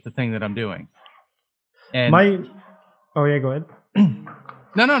the thing that I'm doing. And oh yeah, go ahead.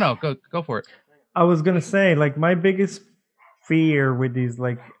 No, go for it. I was gonna say, like, my biggest fear with these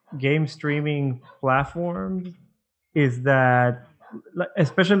like game streaming platforms is that,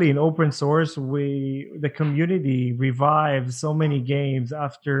 especially in open source, the community revives so many games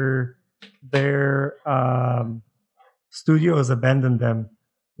after their studios abandon them.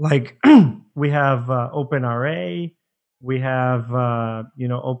 Like we have OpenRA, we have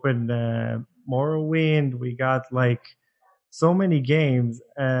Open Morrowind. We got like so many games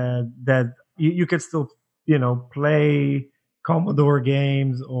that you could still play Commodore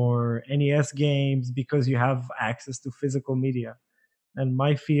games or NES games because you have access to physical media. And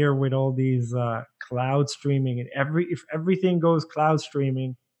my fear with all these cloud streaming, and if everything goes cloud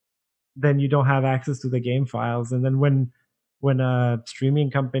streaming, then you don't have access to the game files. And then when a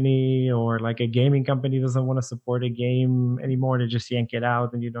streaming company or like a gaming company doesn't want to support a game anymore, they just yank it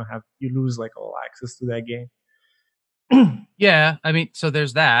out, and you lose like all access to that game. Yeah, I mean, so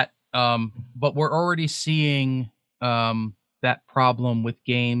there's that. But we're already seeing that problem with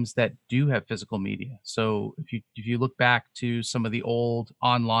games that do have physical media. So if you look back to some of the old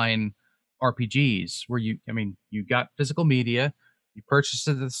online RPGs where you got physical media, you purchased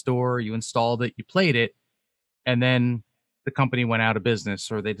it at the store, you installed it, you played it, and then the company went out of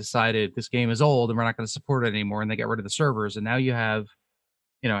business, or they decided this game is old and we're not going to support it anymore, and they got rid of the servers, and now you have,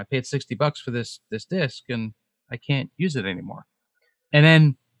 I paid $60 for this disc and I can't use it anymore. And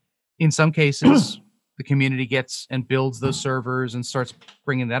then in some cases the community gets and builds those servers and starts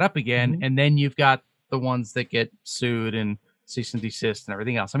bringing that up again. Mm-hmm. And then you've got the ones that get sued and cease and desist and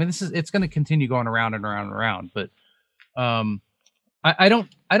everything else. I mean, it's going to continue going around and around and around, but I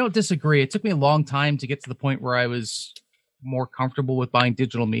don't disagree. It took me a long time to get to the point where I was more comfortable with buying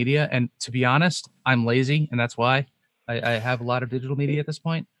digital media. And to be honest, I'm lazy, and that's why I have a lot of digital media at this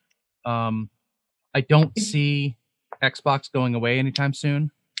point. I don't see Xbox going away anytime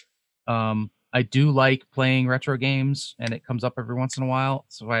soon. I do like playing retro games, and it comes up every once in a while.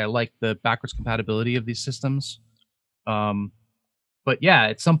 That's why I like the backwards compatibility of these systems. But yeah,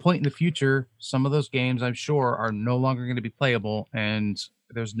 at some point in the future, some of those games, I'm sure, are no longer going to be playable, and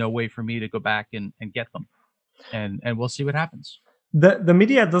there's no way for me to go back and get them. And we'll see what happens. The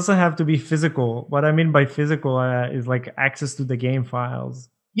media doesn't have to be physical. What I mean by physical is like access to the game files.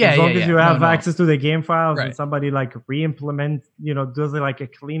 Yeah, as long as you have access to the game files, right, and somebody like re-implement, does it like a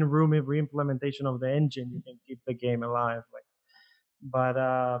clean room re-implementation of the engine, you can keep the game alive. But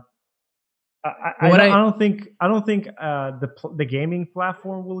I don't think the gaming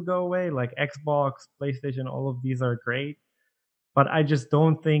platform will go away. Like Xbox, PlayStation, all of these are great, but I just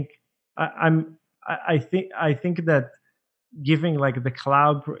don't think I think that giving like the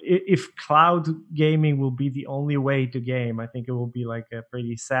cloud, if cloud gaming will be the only way to game, I think it will be like a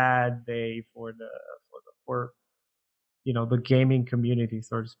pretty sad day for the gaming community,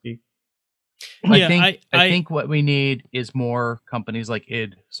 so to speak. I think what we need is more companies like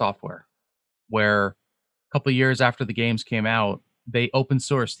id Software, where a couple of years after the games came out, they open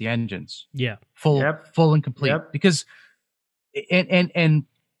sourced the engines. Yeah. Full and complete. Yep. Because and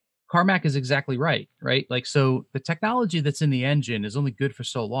Carmack is exactly right? Like, so the technology that's in the engine is only good for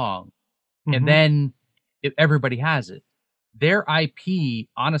so long. Mm-hmm. And then everybody has it. Their IP,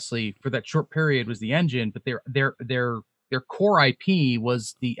 honestly, for that short period was the engine, but their core IP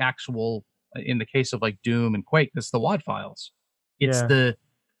was the actual, in the case of like Doom and Quake, that's the WAD files. It's the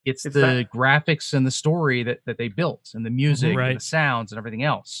graphics and the story that they built, and the music, right, and the sounds and everything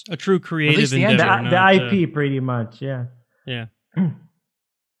else. A true creative endeavor. The IP, pretty much, yeah. Yeah.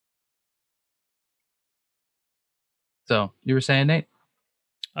 So you were saying, Nate?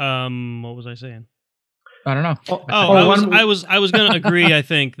 What was I saying? I don't know. I was going to agree. I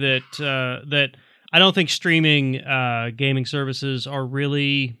think that I don't think streaming gaming services are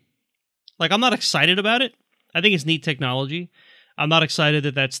really, like, I'm not excited about it. I think it's neat technology. I'm not excited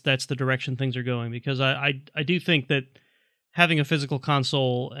that that's the direction things are going, because I do think that having a physical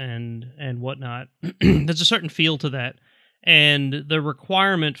console and whatnot, there's a certain feel to that, and the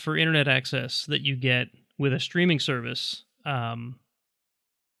requirement for internet access that you get with a streaming service. I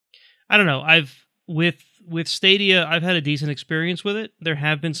don't know. With Stadia, I've had a decent experience with it. There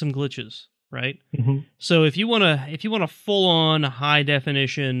have been some glitches, right? Mm-hmm. So if you want a full on high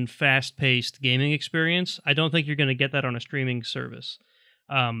definition, fast paced gaming experience, I don't think you're going to get that on a streaming service.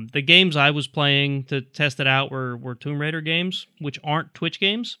 The games I was playing to test it out were Tomb Raider games, which aren't Twitch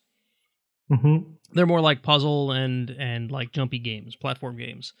games. Mm-hmm. They're more like puzzle and like jumpy games, platform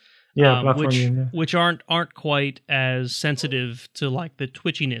games. Yeah, platform which aren't quite as sensitive to like the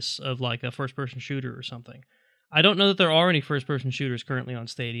twitchiness of like a first person shooter or something. I don't know that there are any first person shooters currently on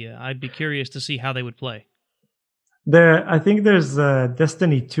Stadia. I'd be curious to see how they would play. I think there's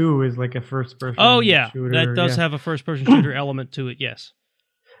Destiny 2 is like a first person. Oh yeah, shooter. that does have a first person shooter element to it. Yes,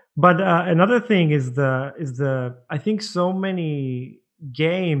 but another thing is the I think so many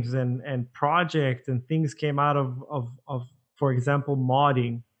games and projects and things came out of for example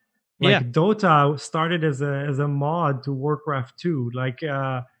modding. Like Dota started as a mod to Warcraft 2. Like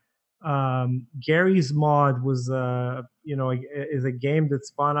Gary's mod was is a game that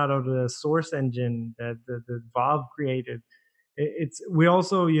spawned out of the source engine that the Valve created. We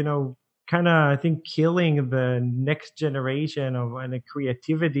also kind of I think killing the next generation of and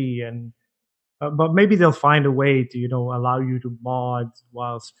creativity and but maybe they'll find a way to allow you to mod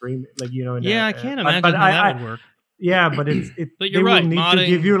while streaming I can't imagine how that would work. Yeah, but but you're they right. will need Modding, to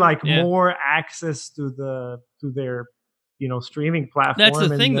give you more access to their streaming platform. That's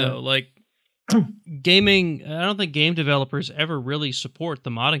the thing though. Like gaming, I don't think game developers ever really support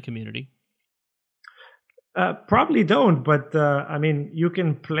the modding community. Probably don't, but I mean, you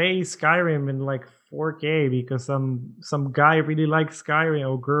can play Skyrim in like 4K because some guy really likes Skyrim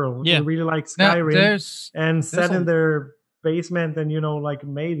or girl who really likes Skyrim and sat in their basement and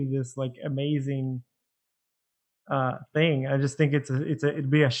made this like amazing thing. I just think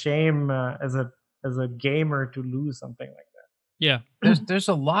it'd be a shame as a gamer to lose something like that. Yeah, there's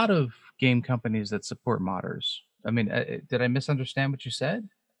a lot of game companies that support modders. I mean, did I misunderstand what you said?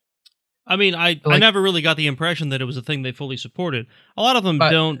 I mean, I never really got the impression that it was a thing they fully supported. A lot of them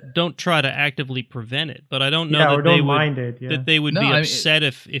don't try to actively prevent it, but I don't know that they would be upset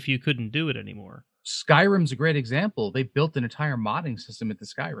if you couldn't do it anymore. Skyrim's a great example. They built an entire modding system into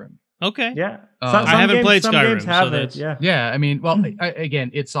Skyrim. Okay. Yeah. I haven't played Skyrim. Games have it. Yeah. I mean, well,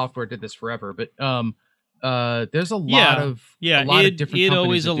 again, id Software did this forever, but there's a lot of different. It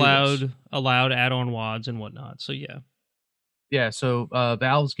always allowed add-on WADs and whatnot. So yeah. Yeah. So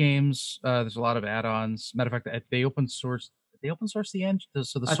Valve's games, there's a lot of add-ons. Matter of fact, they open source. They open source the engine.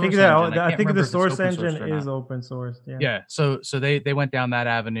 So the source engine. I think the source engine is open source. Yeah. Yeah. So they went down that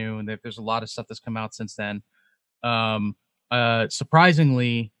avenue, and there's a lot of stuff that's come out since then.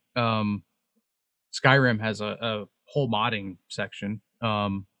 Surprisingly, Skyrim has a whole modding section,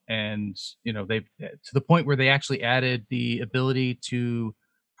 and they've to the point where they actually added the ability to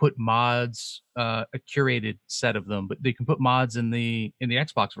put mods, a curated set of them, but they can put mods in the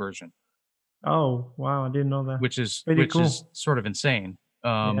Xbox version. Oh wow, I didn't know that. Which is cool. Is sort of insane.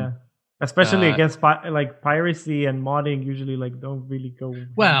 Especially against piracy and modding usually don't really go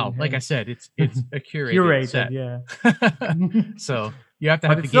well. Like I said, it's a curated set. Yeah. So you have to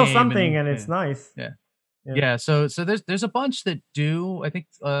have the still game something, and it's nice. Yeah. So there's a bunch that do. I think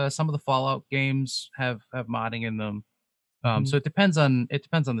some of the Fallout games have modding in them. So it depends on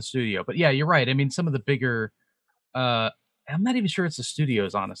the studio. But yeah, you're right. I mean, some of the bigger. I'm not even sure it's the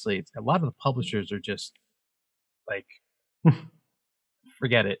studios. Honestly, a lot of the publishers are just like.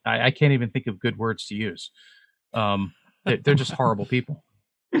 Forget it. I can't even think of good words to use. They're just horrible people.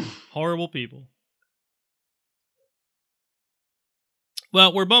 Horrible people.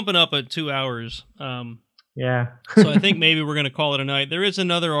 Well, we're bumping up at 2 hours. Yeah. So I think maybe we're going to call it a night. There is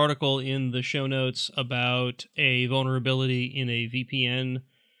another article in the show notes about a vulnerability in a VPN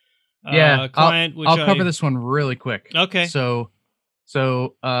client. I'll cover this one really quick. Okay. So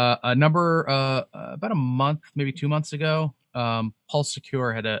a number about a month, maybe 2 months ago. Pulse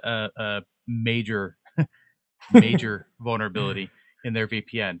Secure had a major vulnerability in their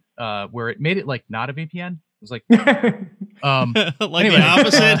VPN, where it made it like not a VPN. It was like anyway, the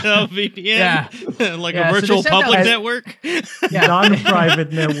opposite of VPN, like a virtual public network,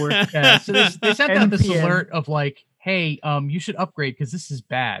 non-private network. Yeah, so they sent out this alert of like, hey, you should upgrade because this is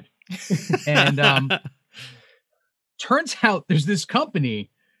bad. And turns out there's this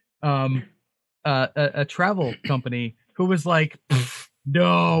company, a travel company, who was like,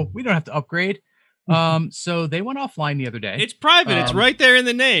 no, we don't have to upgrade. So they went offline the other day. It's private. It's right there in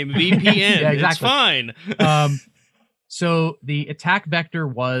the name. VPN. Yeah, exactly. It's fine. So the attack vector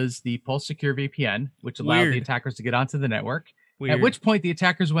was the Pulse Secure VPN, which allowed the attackers to get onto the network. Weird. At which point the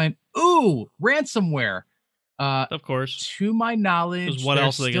attackers went, "Ooh, ransomware!" Of course. To my knowledge, what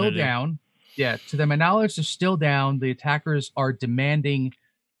else are they still down. Yeah, to my knowledge, they're still down. The attackers are demanding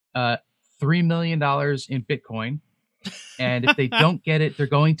 $3 million in Bitcoin, and if they don't get it, they're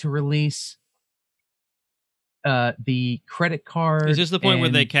going to release the credit card. Is this the point where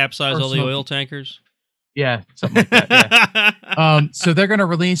they capsize all the oil tankers? Yeah, something like that. Yeah. So they're going to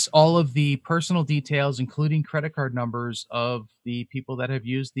release all of the personal details, including credit card numbers of the people that have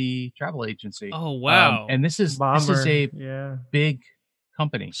used the travel agency. Oh wow! And this is a big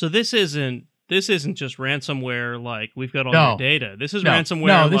company. So this isn't just ransomware. Like we've got all your data. This is ransomware.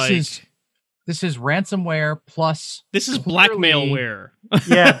 No, this is ransomware plus. This is blackmailware.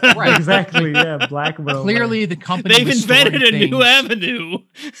 Yeah, right. Exactly. Yeah, blackmail. Clearly, the company they've invented a new avenue.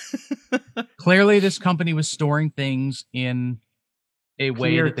 Clearly, this company was storing things in a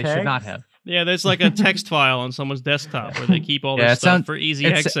way that they should not have. Yeah, there's like a text file on someone's desktop where they keep all this stuff for easy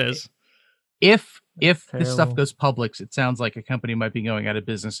access. If this stuff goes public, it sounds like a company might be going out of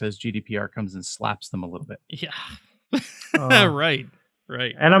business as GDPR comes and slaps them a little bit. Yeah, right.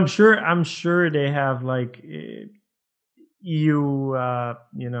 And I'm sure they have like EU,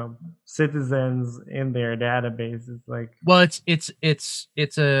 citizens in their database. It's like, well, it's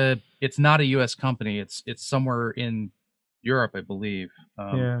not a U.S. company. It's somewhere in Europe, I believe.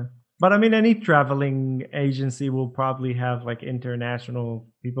 Yeah, but I mean, any traveling agency will probably have like international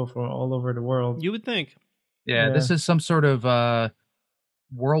people from all over the world. You would think. Yeah, this is some sort of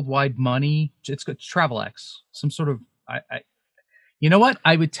worldwide money. It's TravelX. Some sort of you know what?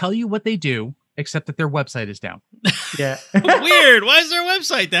 I would tell you what they do, except that their website is down. Yeah. Weird. Why is their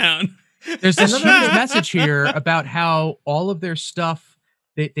website down? There's this huge message here about how all of their stuff,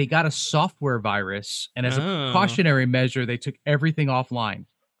 they got a software virus, and as a precautionary measure, they took everything offline.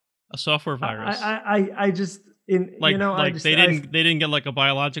 A software virus. I just they didn't get like a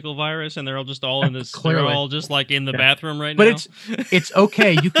biological virus, and they're all in this. They're all just like in the bathroom right now. But it's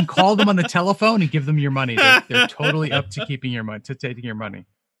okay. You can call them on the telephone and give them your money. They're totally up to keeping your money, to taking your money.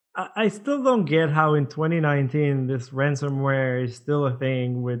 I still don't get how in 2019 this ransomware is still a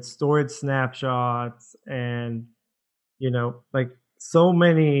thing with stored snapshots and like so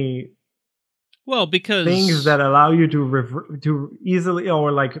many because things that allow you to easily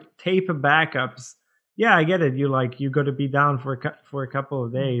or like tape backups. Yeah, I get it. You got to be down for a couple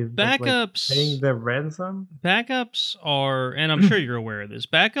of days. Backups, like paying the ransom. Backups are, and I'm sure you're aware of this.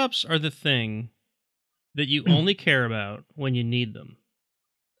 Backups are the thing that you only care about when you need them.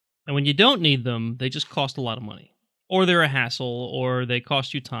 And when you don't need them, they just cost a lot of money. Or they're a hassle, or they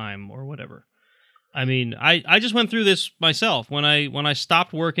cost you time, or whatever. I mean, I just went through this myself. When I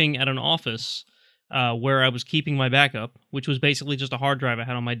stopped working at an office where I was keeping my backup, which was basically just a hard drive I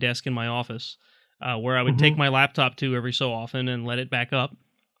had on my desk in my office, where I would take my laptop to every so often and let it back up.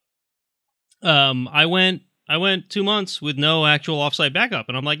 I went 2 months with no actual offsite backup,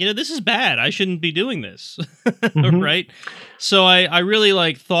 and I'm like, this is bad. I shouldn't be doing this, right? So I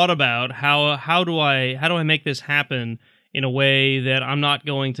really thought about how do I make this happen in a way that I'm not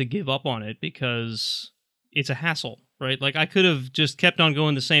going to give up on it because it's a hassle, right? Like I could have just kept on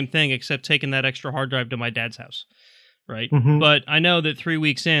going the same thing except taking that extra hard drive to my dad's house, right? But I know that 3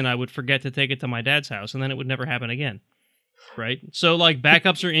 weeks in I would forget to take it to my dad's house, and then it would never happen again. Right? So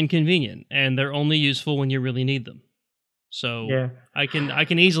backups are inconvenient and they're only useful when you really need them. So I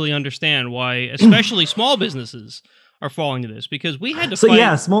can easily understand why especially small businesses are falling to this, because we had to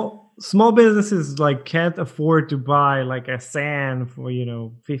fight. Small businesses can't afford to buy like a SAN for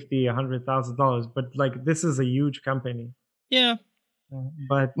 $50,000-$100,000, but this is a huge company. Yeah.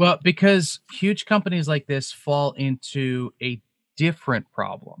 But because huge companies like this fall into a different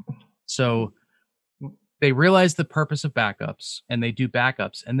problem. So they realize the purpose of backups and they do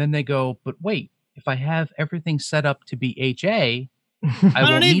backups, and then they go, but wait, if I have everything set up to be HA, I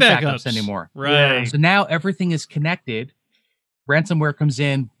won't need backups anymore. Right. So now everything is connected. Ransomware comes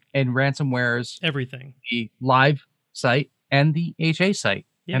in and ransomwares everything. The live site and the HA site.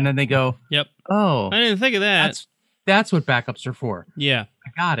 Yeah. And then they go, yep. Oh, I didn't think of that. That's what backups are for. Yeah.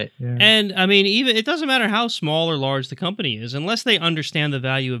 I got it. Yeah. And I mean, even it doesn't matter how small or large the company is, unless they understand the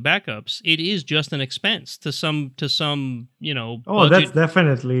value of backups, it is just an expense to some budget, that's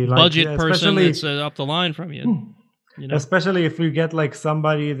definitely budget person that's up the line from you. Especially if you get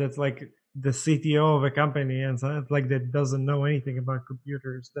somebody that's the CTO of a company, and so it's like that doesn't know anything about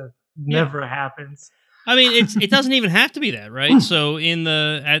computers. That never happens. I mean, it doesn't even have to be that, right? So in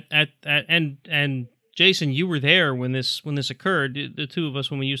the and Jason, you were there when this occurred. The two of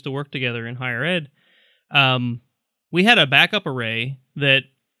us, when we used to work together in higher ed, we had a backup array that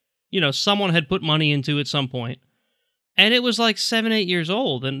someone had put money into at some point. And it was like 7-8 years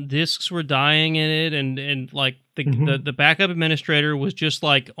old, and disks were dying in it, and like the backup administrator was just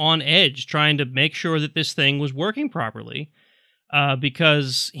like on edge trying to make sure that this thing was working properly,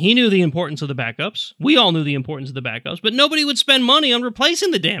 because he knew the importance of the backups. We all knew the importance of the backups, but nobody would spend money on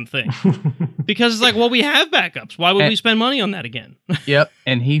replacing the damn thing because it's like, well, we have backups. Why would we spend money on that again? Yep,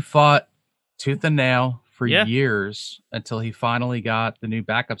 and he fought tooth and nail for years until he finally got the new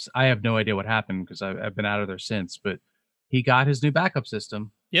backups. I have no idea what happened because I've been out of there since, but he got his new backup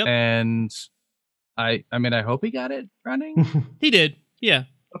system. Yep. And I mean, I hope he got it running. He did. Yeah.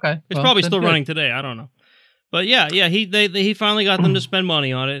 Okay. It's probably still running today. I don't know. But yeah, he finally got them to spend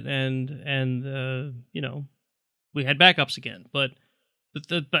money on it, and we had backups again. But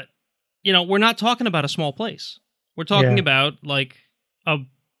we're not talking about a small place. We're talking about like a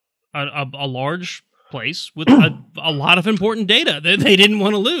large place with a lot of important data that they didn't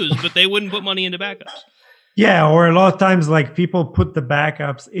want to lose, but they wouldn't put money into backups. Yeah, or a lot of times, like, people put the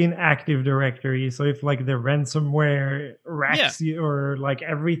backups in Active Directory. So if like the ransomware racks you or like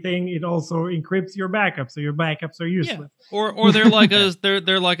everything, it also encrypts your backups, so your backups are useless. Yeah. Or they're like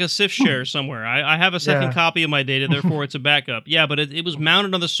they're like a CIF share somewhere. I have a second copy of my data, therefore it's a backup. Yeah, but it was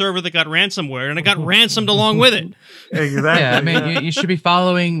mounted on the server that got ransomware, and it got ransomed along with it. Exactly. Yeah, I mean, you should be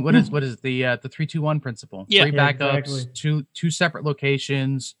following what is the 3-2-1 principle. Yeah. 3 backups, two separate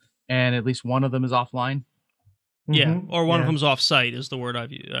locations, and at least one of them is offline. Yeah, or one of them's off-site is the word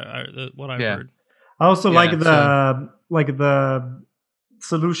I've used, what I've heard. I also like the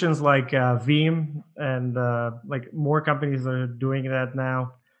solutions like Veeam, and like more companies are doing that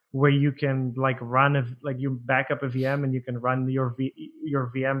now, where you can like you back up a VM and you can run your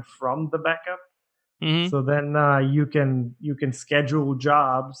VM from the backup. Mm-hmm. So then you can schedule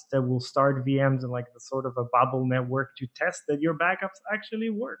jobs that will start VMs in like the sort of a bubble network to test that your backups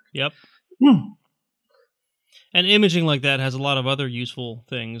actually work. Yep. And imaging like that has a lot of other useful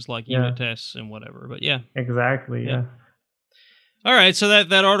things like unit tests and whatever. But yeah. Exactly, yeah. All right, so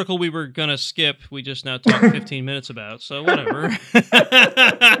that article we were going to skip, we just now talked 15 minutes about, so whatever.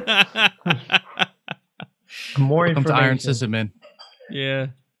 More information. Welcome to Iron Sysadmin. Yeah.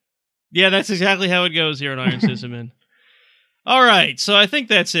 Yeah, that's exactly how it goes here on Iron Sysadmin. All right, so I think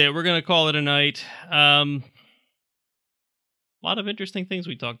that's it. We're going to call it a night. A lot of interesting things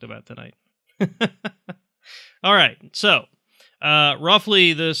we talked about tonight. All right, so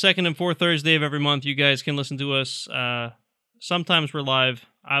roughly the second and fourth Thursday of every month, you guys can listen to us. Sometimes we're live.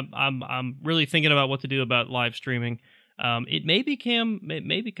 I'm really thinking about what to do about live streaming. It may become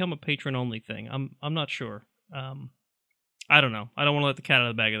a patron only thing. I'm not sure. I don't know. I don't want to let the cat out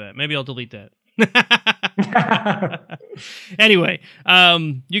of the bag of that. Maybe I'll delete that. Anyway,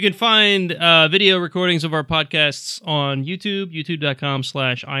 you can find video recordings of our podcasts on YouTube,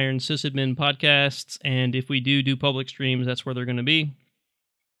 youtube.com/Iron Sysadmin Podcasts. And if we do public streams, that's where they're going to be.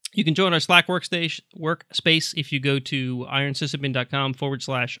 You can join our Slack workspace if you go to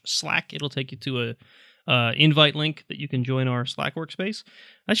ironsysadmin.com/Slack. It'll take you to a invite link that you can join our Slack workspace.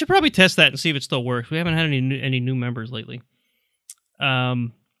 I should probably test that and see if it still works. We haven't had any new members lately. Let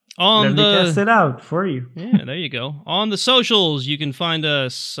me test it out for you. Yeah, there you go. On the socials, you can find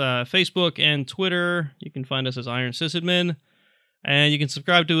us Facebook and Twitter. You can find us as Iron Sysadmin. And you can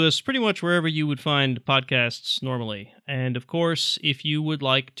subscribe to us pretty much wherever you would find podcasts normally. And of course, if you would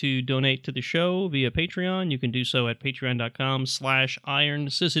like to donate to the show via Patreon, you can do so at patreon.com/Iron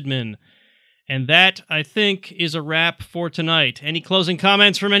Sysadmin. And that, I think, is a wrap for tonight. Any closing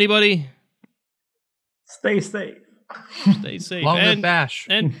comments from anybody? Stay safe. Stay safe. Long live Bash.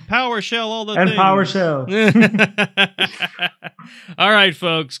 And PowerShell, all the and things. PowerShell. All right,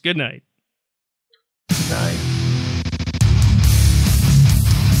 folks. Good night. Good night.